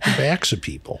looking at the backs of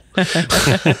people.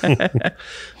 I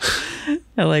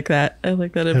like that. I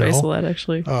like that advice a lot,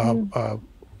 actually.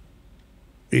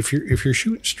 If you're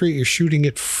shooting street, you're shooting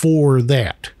it for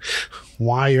that.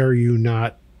 Why are you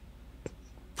not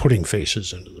putting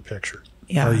faces into the picture?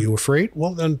 Yeah. Are you afraid?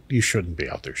 Well, then you shouldn't be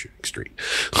out there shooting street.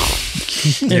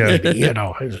 Yeah.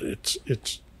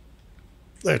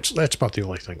 That's about the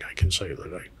only thing I can say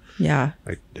that Yeah.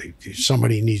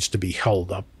 somebody needs to be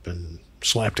held up and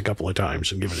slapped a couple of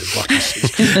times and given his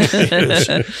buckets.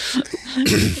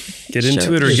 Get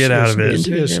into it or get out of it.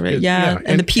 Yeah.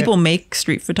 And the people make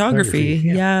street photography.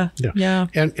 Yeah.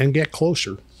 And get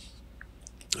closer.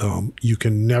 You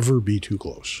can never be too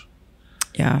close.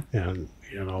 Yeah. And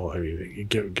I mean, you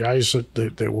get guys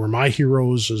that were my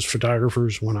heroes as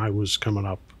photographers when I was coming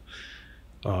up.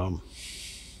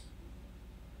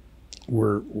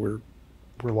 We're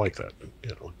like that.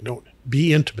 Don't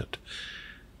be intimate.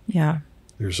 Yeah.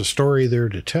 There's a story there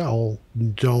to tell.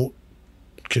 Don't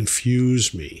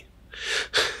confuse me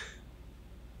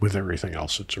with everything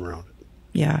else that's around it.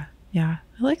 Yeah. Yeah.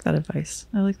 I like that advice.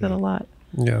 I like that a lot.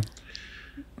 Yeah.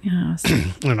 Yeah. So,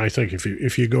 And I think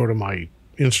if you go to my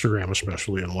Instagram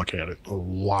especially and look at it, a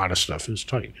lot of stuff is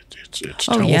tight. It's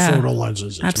telephoto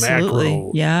lenses, it's absolutely.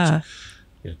 macro. Yeah.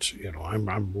 It's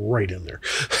I'm right in there.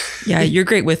 Yeah. You're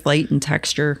great with light and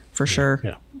texture for sure.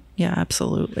 Yeah. Yeah,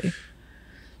 absolutely.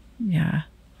 Yeah.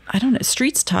 I don't know.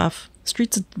 Street's tough.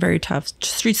 Street's very tough.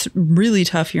 Street's really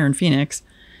tough here in Phoenix.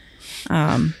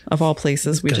 Of all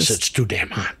places, Because it's too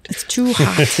damn hot. It's too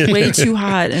hot, way too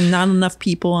hot, and not enough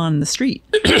people on the street.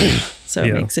 So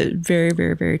it makes it very,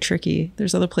 very, very tricky.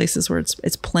 There's other places where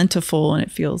it's plentiful and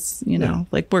it feels,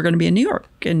 like we're going to be in New York.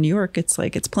 In New York, it's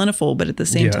like it's plentiful, but at the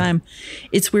same time,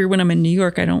 it's weird when I'm in New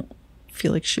York, I don't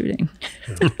feel like shooting,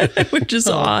 which is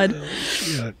odd.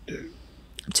 Yeah.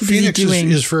 To Phoenix be doing.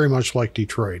 is very much like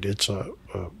Detroit. It's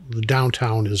the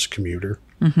downtown is commuter.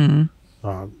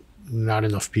 Not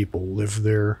enough people live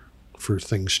there for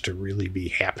things to really be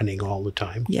happening all the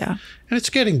time. Yeah. And it's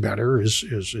getting better as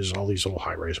all these little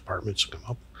high-rise apartments come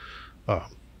up.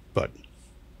 But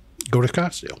go to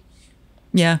Scottsdale.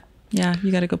 Yeah. Yeah.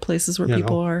 You got to go places where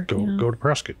people are. Go to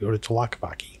Prescott. Go to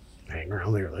Tlaquepaque. Hang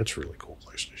around there. That's a really cool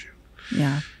place to shoot.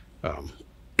 Yeah.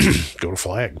 Go to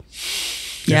Flag.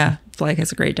 Yeah. Flag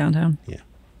has a great downtown. Yeah.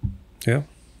 Yeah.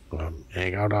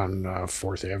 Hang out on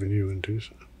 4th Avenue in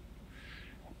Tucson.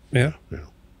 Yeah.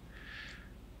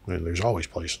 And there's always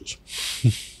places.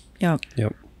 Yep.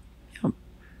 Yep.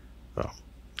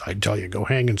 I'd tell you, go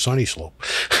hang in Sunny Slope.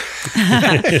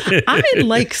 I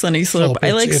like Sunny Slope.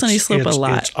 I like Sunny Slope a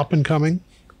lot. It's up and coming.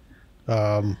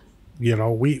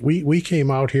 We came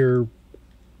out here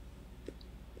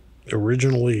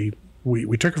originally.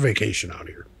 We took a vacation out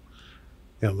here,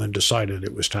 and then decided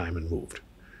it was time and moved.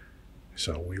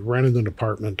 So we rented an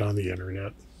apartment on the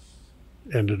internet,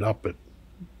 ended up at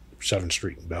 7th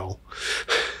Street in Bell.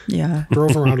 Yeah.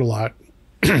 Drove around a lot.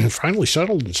 Finally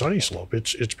settled in Sunny Slope.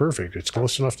 It's perfect. It's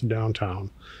close enough to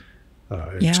downtown.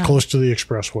 It's close to the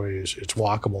expressways. It's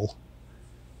walkable.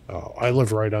 I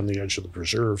live right on the edge of the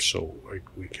preserve, so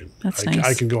That's nice.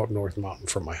 I can go up North Mountain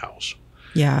from my house.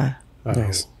 Yeah.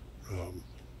 Nice.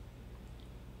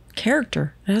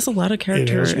 Character. It has a lot of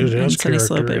character It in has Sunny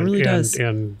Slope. It really does.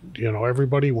 And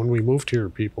everybody, when we moved here,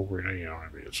 people were,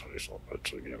 it's Sunny Slope.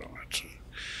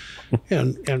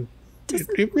 And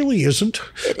it really isn't.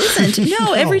 It isn't.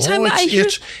 No, every time I hear...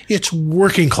 It's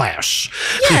working class.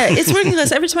 Yeah, it's working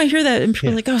class. Every time I hear that and people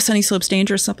are like, oh, Sunny Slope's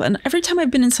dangerous. And every time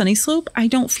I've been in Sunny Slope, I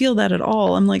don't feel that at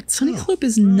all. I'm like, Sunny Slope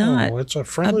is not... It's a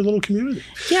friendly little community.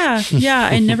 Yeah.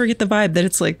 I never get the vibe that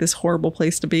it's like this horrible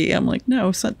place to be. I'm like,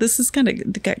 no, this is kind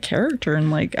of got character and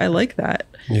like, I like that.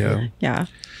 Yeah. Yeah.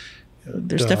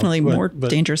 There's definitely more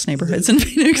dangerous neighborhoods in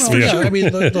Phoenix. Well, yeah, I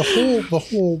mean the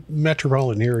whole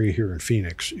metropolitan area here in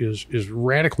Phoenix is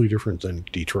radically different than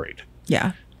Detroit.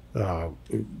 Yeah.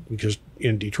 Because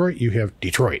in Detroit you have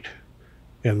Detroit,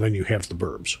 and then you have the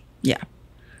burbs. Yeah.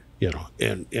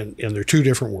 And they're two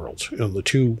different worlds, and the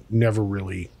two never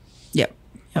really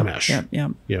mesh.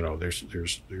 Yep. There's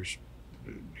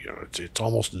it's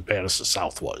almost as bad as the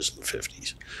South was in the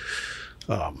 50s.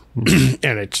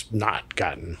 And it's not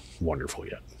gotten wonderful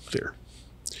yet there.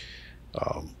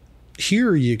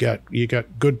 Here you got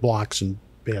good blocks and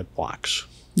bad blocks.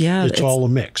 Yeah, it's all a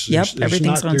mix. Yep,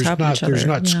 everything's on top of each other. There's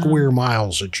not square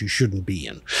miles that you shouldn't be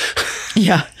in.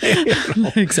 Yeah,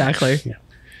 exactly. Yeah.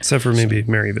 Except for maybe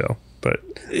Maryville, but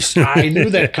I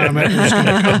knew that comment was going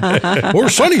to come. Or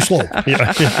Sunny Slope.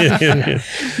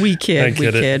 We kid.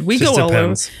 We go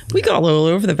all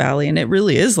over the valley, and it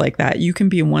really is like that. You can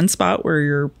be in one spot where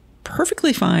you're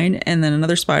perfectly fine, and then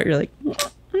another spot you're like,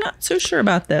 I'm not so sure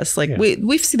about this. Like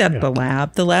we see that at the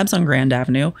lab. The lab's on Grand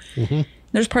Avenue. Mm-hmm.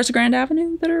 There's parts of Grand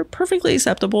Avenue that are perfectly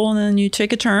acceptable, and then you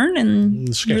take a turn and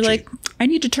you're like, I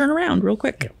need to turn around real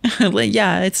quick.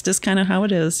 Yeah, it's just kind of how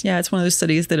it is. Yeah, it's one of those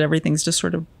cities that everything's just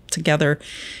sort of together.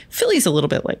 Philly's a little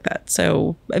bit like that.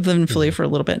 So I've lived in Philly for a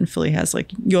little bit, and Philly has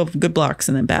like, you have good blocks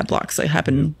and then bad blocks that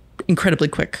happen incredibly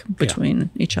quick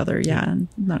between each other. Yeah, and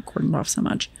not cordoned off so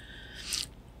much.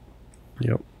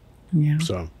 Yep. Yeah.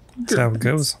 So that's how it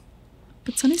goes.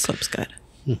 But Sunny Slope's good.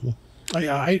 Mm-hmm.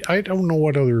 I don't know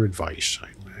what other advice.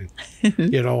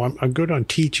 I'm good on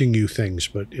teaching you things,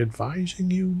 but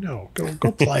advising you, no.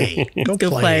 Go play. Go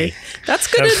play. That's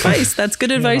good advice. That's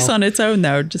good advice on its own,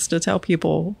 though, just to tell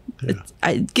people.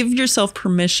 Give yourself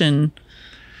permission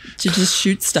to just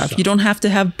shoot stuff. You don't have to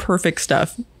have perfect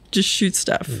stuff. Just shoot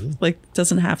stuff. Mm-hmm. Like, it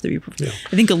doesn't have to be perfect. Yeah.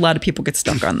 I think a lot of people get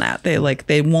stuck on that. They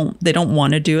don't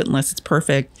want to do it unless it's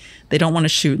perfect. They don't want to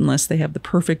shoot unless they have the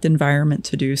perfect environment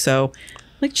to do so.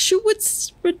 Like, shoot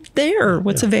what's there,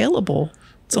 what's available.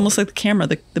 It's almost like the camera.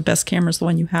 The best camera is the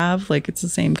one you have. Like, it's the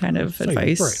same kind of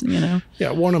advice, right.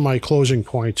 Yeah, one of my closing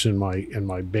points in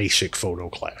my basic photo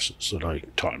classes that I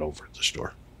taught over at the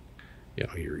store.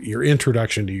 Your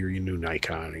introduction to your new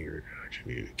Nikon or your introduction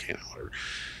to your new Canon, whatever,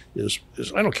 is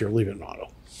I don't care, leave it in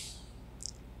auto.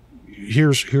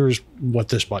 Here's what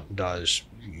this button does.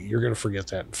 You're going to forget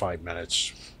that in 5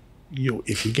 minutes.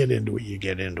 If you get into it, you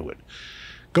get into it.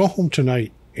 Go home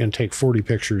tonight and take 40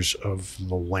 pictures of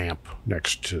the lamp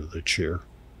next to the chair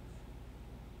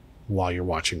while you're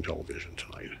watching television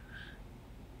tonight.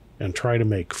 And try to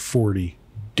make 40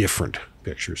 different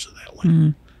pictures of that lamp. Mm-hmm.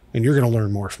 And you're going to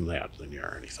learn more from that than you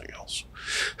are anything else.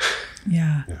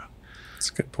 Yeah. That's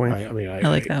a good point. I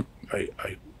like that.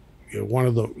 One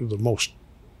of the most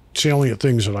salient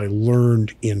things that I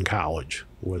learned in college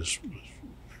was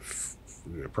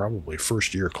probably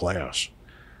first year class.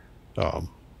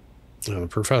 The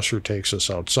professor takes us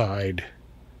outside.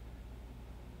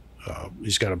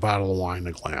 He's got a bottle of wine and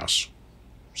a glass,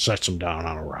 sets them down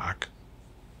on a rock.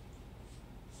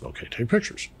 Okay, take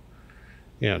pictures.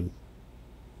 And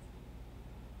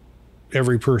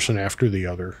every person after the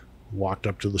other walked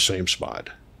up to the same spot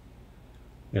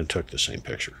and took the same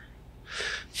picture.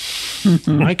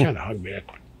 I kind of hung back.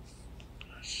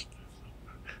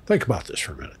 Think about this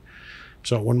for a minute.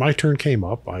 So when my turn came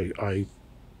up, I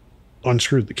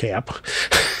unscrewed the cap,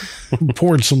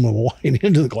 poured some of the wine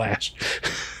into the glass,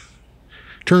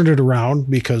 turned it around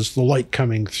because the light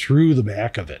coming through the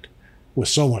back of it was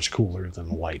so much cooler than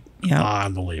the light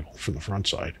on the label from the front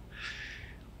side.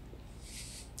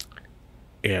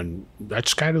 And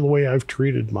that's kind of the way I've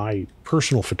treated my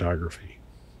personal photography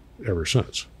ever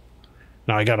since.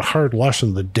 Now, I got a hard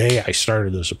lesson the day I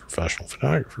started as a professional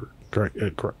photographer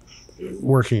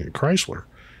working at Chrysler,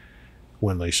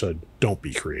 when they said, don't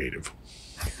be creative.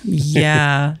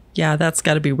 Yeah. Yeah, that's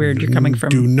got to be weird. You're coming from...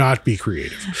 Do not be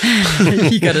creative.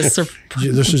 You got to...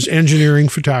 This is engineering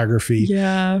photography.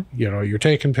 Yeah. You're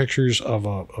taking pictures of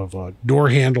a door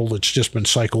handle that's just been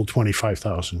cycled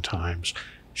 25,000 times.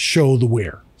 Show the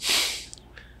wear.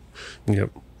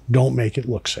 Yep. Don't make it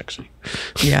look sexy.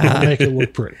 Yeah. Don't make it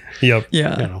look pretty. Yep.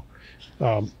 Yeah.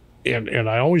 And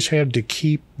I always had to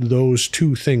keep those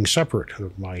two things separate,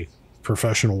 of my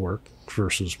professional work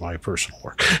versus my personal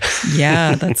work.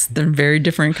 Yeah, they're very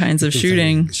different kinds of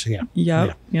shooting. Things,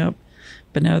 yeah. Yep.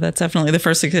 But no, that's definitely the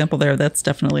first example there. That's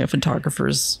definitely a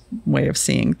photographer's way of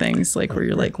seeing things, like where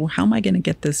you're like, well, how am I going to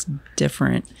get this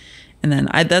different? And then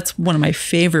that's one of my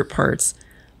favorite parts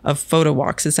of photo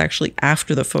walks. It's actually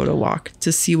after the photo walk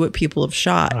to see what people have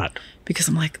shot, because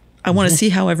I'm like, I want to see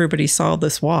how everybody saw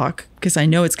this walk, because I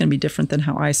know it's going to be different than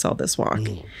how I saw this walk.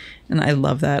 And I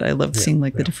love that. I love seeing the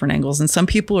different angles. And some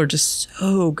people are just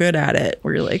so good at it,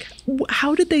 where you're like,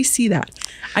 how did they see that?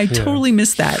 I totally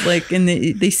missed that. Like, and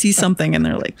they see something and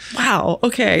they're like, wow,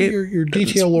 okay. You're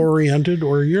detail oriented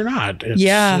or you're not.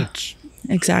 It's,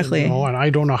 exactly. And I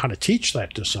don't know how to teach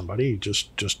that to somebody,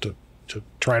 just to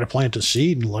try to plant a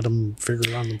seed and let them figure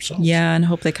it out themselves. Yeah, and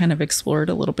hope they kind of explore it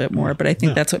a little bit more. But I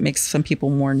think that's what makes some people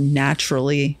more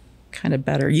naturally kind of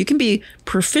better. You can be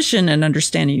proficient in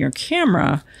understanding your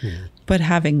camera, but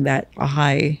having that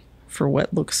eye for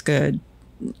what looks good,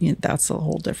 that's a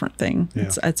whole different thing.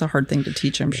 Yeah. It's a hard thing to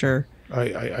teach, I'm sure.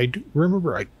 I do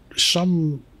remember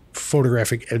some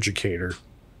photographic educator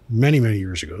many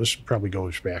years ago, this probably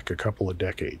goes back a couple of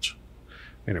decades,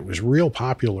 and it was real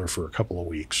popular for a couple of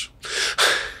weeks,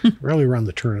 really around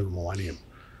the turn of the millennium,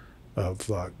 of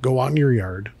go out in your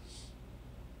yard,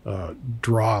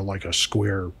 draw like a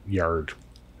square yard,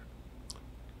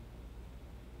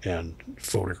 and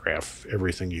photograph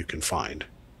everything you can find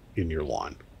in your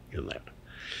lawn in that,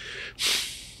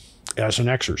 as an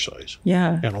exercise.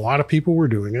 Yeah. And a lot of people were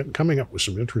doing it and coming up with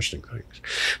some interesting things.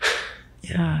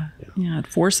 Yeah. It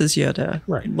forces you to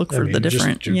look for the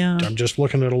different. I'm just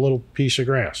looking at a little piece of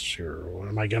grass here. What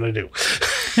am I going to do?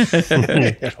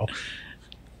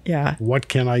 Yeah. What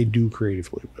can I do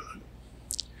creatively with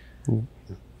it?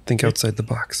 Think outside the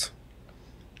box.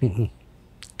 Mm-hmm.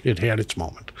 It had its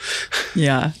moment.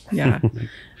 Yeah.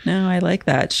 No, I like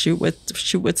that. Shoot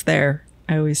what's there.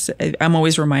 I'm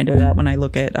always reminded of that when I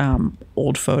look at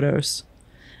old photos,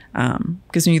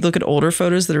 because when you look at older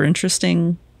photos that are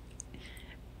interesting,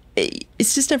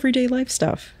 it's just everyday life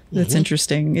stuff that's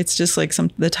interesting. It's just like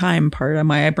the time part.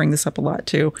 I bring this up a lot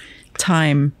too.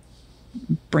 Time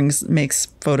makes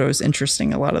photos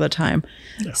interesting a lot of the time.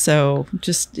 Yeah. So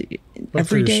just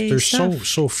everyday there's stuff.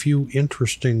 so few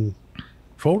interesting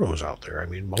photos out there. I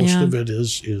mean, most of it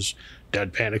is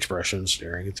deadpan expression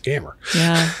staring at the camera.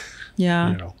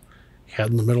 Yeah. Head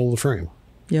in the middle of the frame.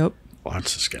 Yep.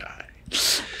 Watch the sky.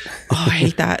 Oh, I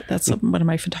hate that. That's one of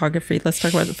my photography. Let's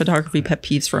talk about the photography pet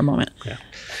peeves for a moment. Yeah.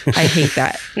 I hate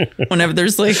that. Whenever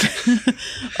there's like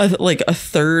a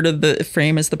third of the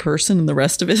frame is the person and the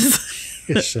rest of it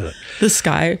is the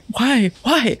sky. Why?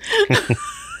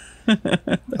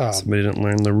 Somebody didn't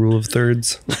learn the rule of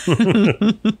thirds.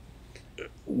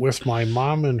 With my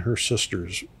mom and her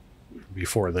sisters,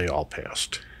 before they all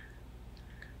passed,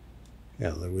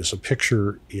 and there was a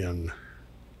picture in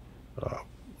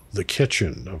the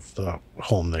kitchen of the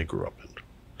home they grew up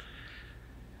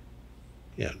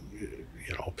in. And,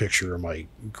 a picture of my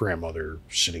grandmother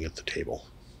sitting at the table.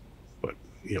 But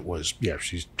it was,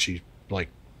 she's like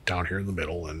down here in the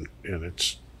middle, and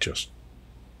it's just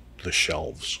the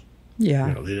shelves.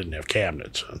 Yeah. They didn't have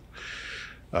cabinets.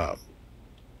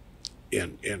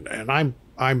 And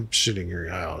I'm sitting here,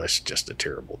 that's just a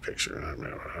terrible picture.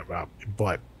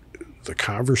 But the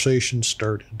conversation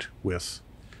started with,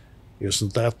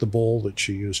 isn't that the bowl that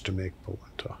she used to make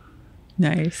polenta?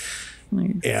 Nice.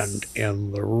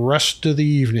 And the rest of the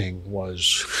evening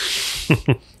was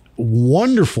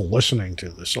wonderful, listening to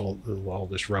this all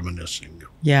this reminiscing.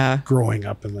 Yeah. Growing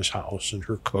up in this house and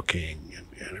her cooking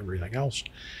and everything else.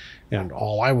 And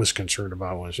all I was concerned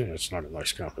about was, it's not a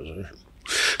nice composition.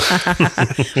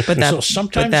 So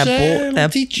sometimes that'll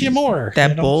teach you more.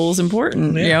 That bowl's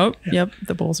important. Yep.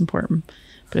 The bowl's important.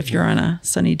 But if you're on a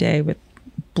sunny day with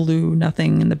blue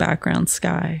nothing in the background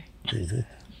sky,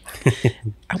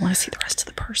 I want to see the rest of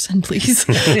the person, please.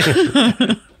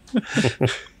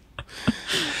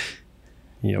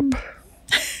 Yep.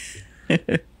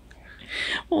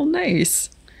 Well, nice.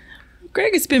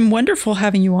 Greg, it's been wonderful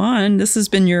having you on. This has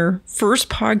been your first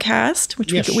podcast,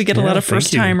 which we get a lot of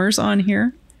first timers on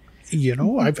here.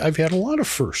 I've had a lot of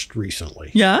firsts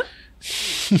recently. Yeah.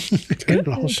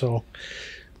 So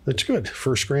That's good.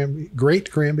 First great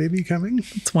grandbaby coming.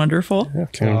 It's wonderful. Yeah,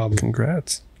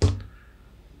 congrats.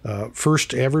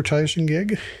 First advertising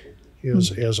gig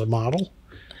is as a model.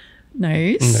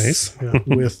 Nice.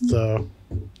 With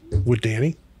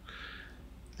Danny.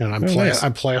 And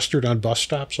I'm plastered on bus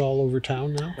stops all over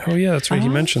town now. Oh yeah, that's right. You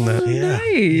mentioned that. Yeah.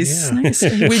 Nice.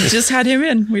 We just had him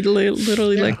in. We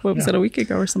literally what was that, a week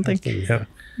ago or something? Yeah.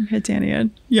 We had Danny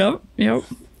in. Yep.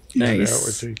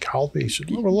 Nice. He called me. He said,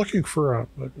 "We're looking for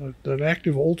an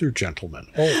active older gentleman."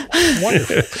 Oh,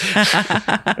 wonderful!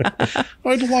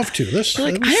 I'd love to.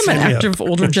 I am an active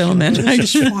older gentleman.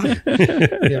 This is fun.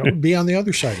 Be on the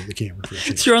other side of the camera for a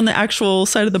change. So you're on the actual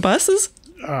side of the buses?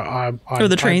 Or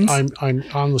the trains? I'm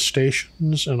on the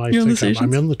stations, and I think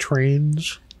I'm in the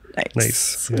trains.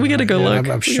 Nice. We got to go look.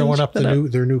 I'm showing up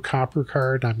their new copper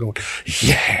card. I'm going,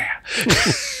 yeah.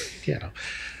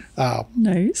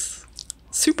 Nice.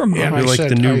 Supermodel. Yeah, you're like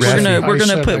the new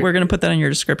we're gonna put that in your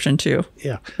description too.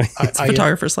 Yeah. It's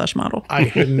photographer/model. I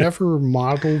had never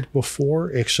modeled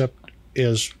before except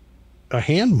as a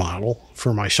hand model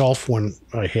for myself when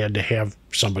I had to have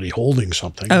somebody holding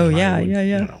something. Oh, and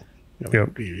yeah.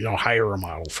 Hire a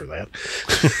model for that.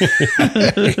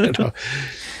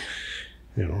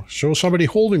 Show somebody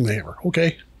holding the hammer.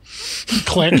 Okay.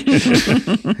 Click.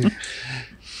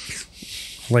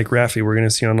 Like Raffi, we're going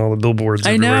to see on all the billboards.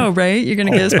 I know, right? You're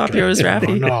going to get as popular as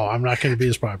Raffi. No, I'm not going to be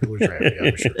as popular as Raffi.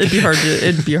 I'm sure.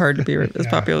 It'd be hard to be as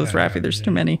popular as Raffi. There's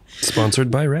too many. Sponsored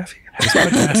by Raffi.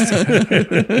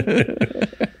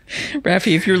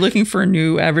 Raffi, if you're looking for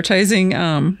new advertising,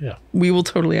 we will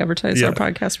totally advertise our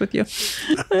podcast with you.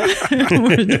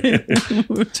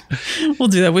 We'll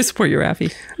do that. We support you,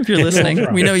 Raffi. If you're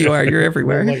listening, we know you are. You're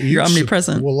everywhere. You're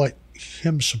omnipresent. We'll let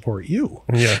him support you.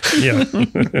 Yeah.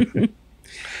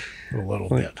 A little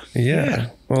bit.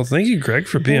 Yeah. Well, thank you, Greg,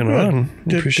 for being on.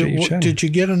 Appreciate you chatting. Did you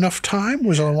get enough time?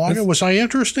 Was I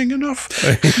interesting enough?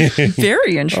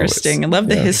 Very interesting. I love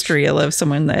the history. I love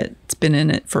someone that's been in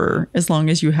it for as long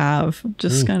as you have.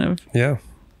 Just kind of. Yeah.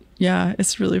 Yeah,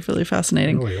 it's really, really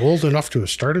fascinating. Really old enough to have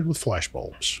started with flash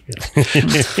bulbs.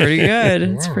 It's pretty good.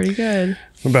 It's pretty good.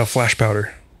 What about flash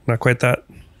powder? Not quite that?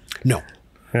 No.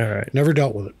 All right. Never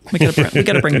dealt with it. We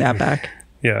got to bring that back.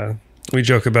 Yeah. We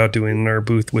joke about doing our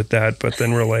booth with that, but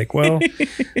then we're like, well,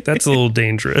 that's a little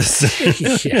dangerous.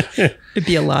 It'd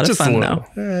be a lot of fun, though.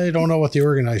 I don't know what the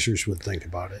organizers would think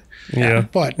about it. Yeah.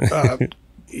 But,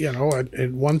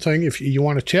 and one thing, if you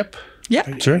want a tip,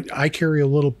 sure. I carry a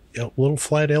little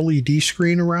flat LED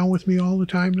screen around with me all the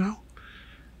time now.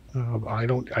 I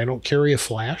don't carry a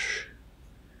flash,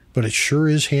 but it sure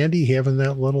is handy having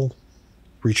that little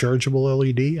rechargeable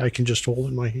LED. I can just hold it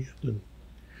in my hand and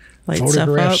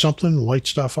photograph something, light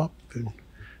stuff up. And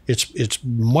it's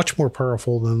much more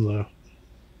powerful than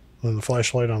the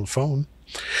flashlight on the phone.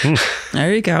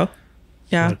 There you go.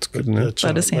 Yeah, that's good enough.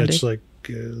 That is handy. It's like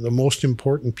the most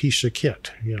important piece of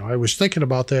kit. I was thinking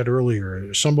about that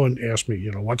earlier. Someone asked me,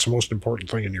 what's the most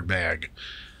important thing in your bag?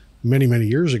 Many, many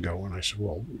years ago, and I said,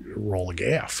 well, a roll of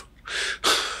gaff.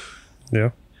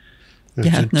 Yeah.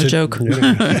 Yeah, no joke.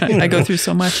 I go through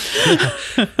so much.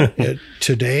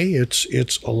 Today,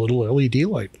 it's a little LED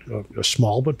light, a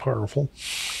small but powerful.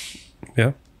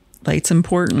 Yeah. Light's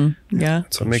important. Yeah.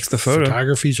 So it makes the photo.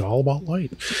 Photography's all about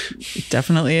light. It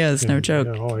definitely is. No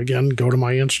joke. Again, go to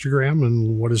my Instagram,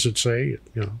 and what does it say?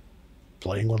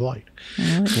 Playing with light.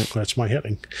 That's my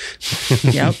heading.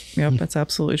 Yep. That's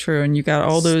absolutely true. And you got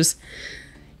all those.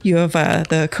 You have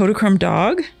the Kodachrome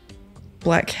dog.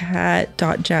 Black Cat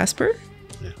Jasper,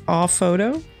 all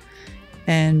photo,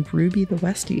 and Ruby the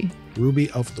Westie. Ruby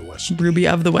of the Westie. Ruby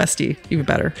of the Westie. Even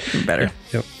better.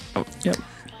 Yep. Oh, yep.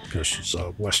 Because it's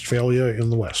Westphalia in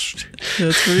the West.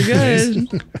 That's pretty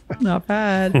good. Not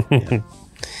bad.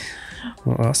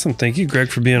 Well, awesome. Thank you, Greg,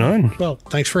 for being on. Well,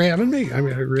 thanks for having me. I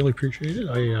really appreciate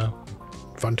it.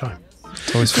 Fun time.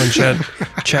 It's always fun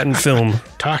chatting film.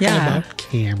 Talking about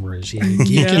cameras.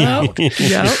 Geeking out.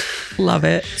 Yep. Love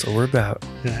it. That's what we're about.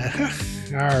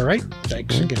 All right.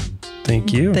 Thanks again.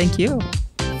 Thank you. Thank you.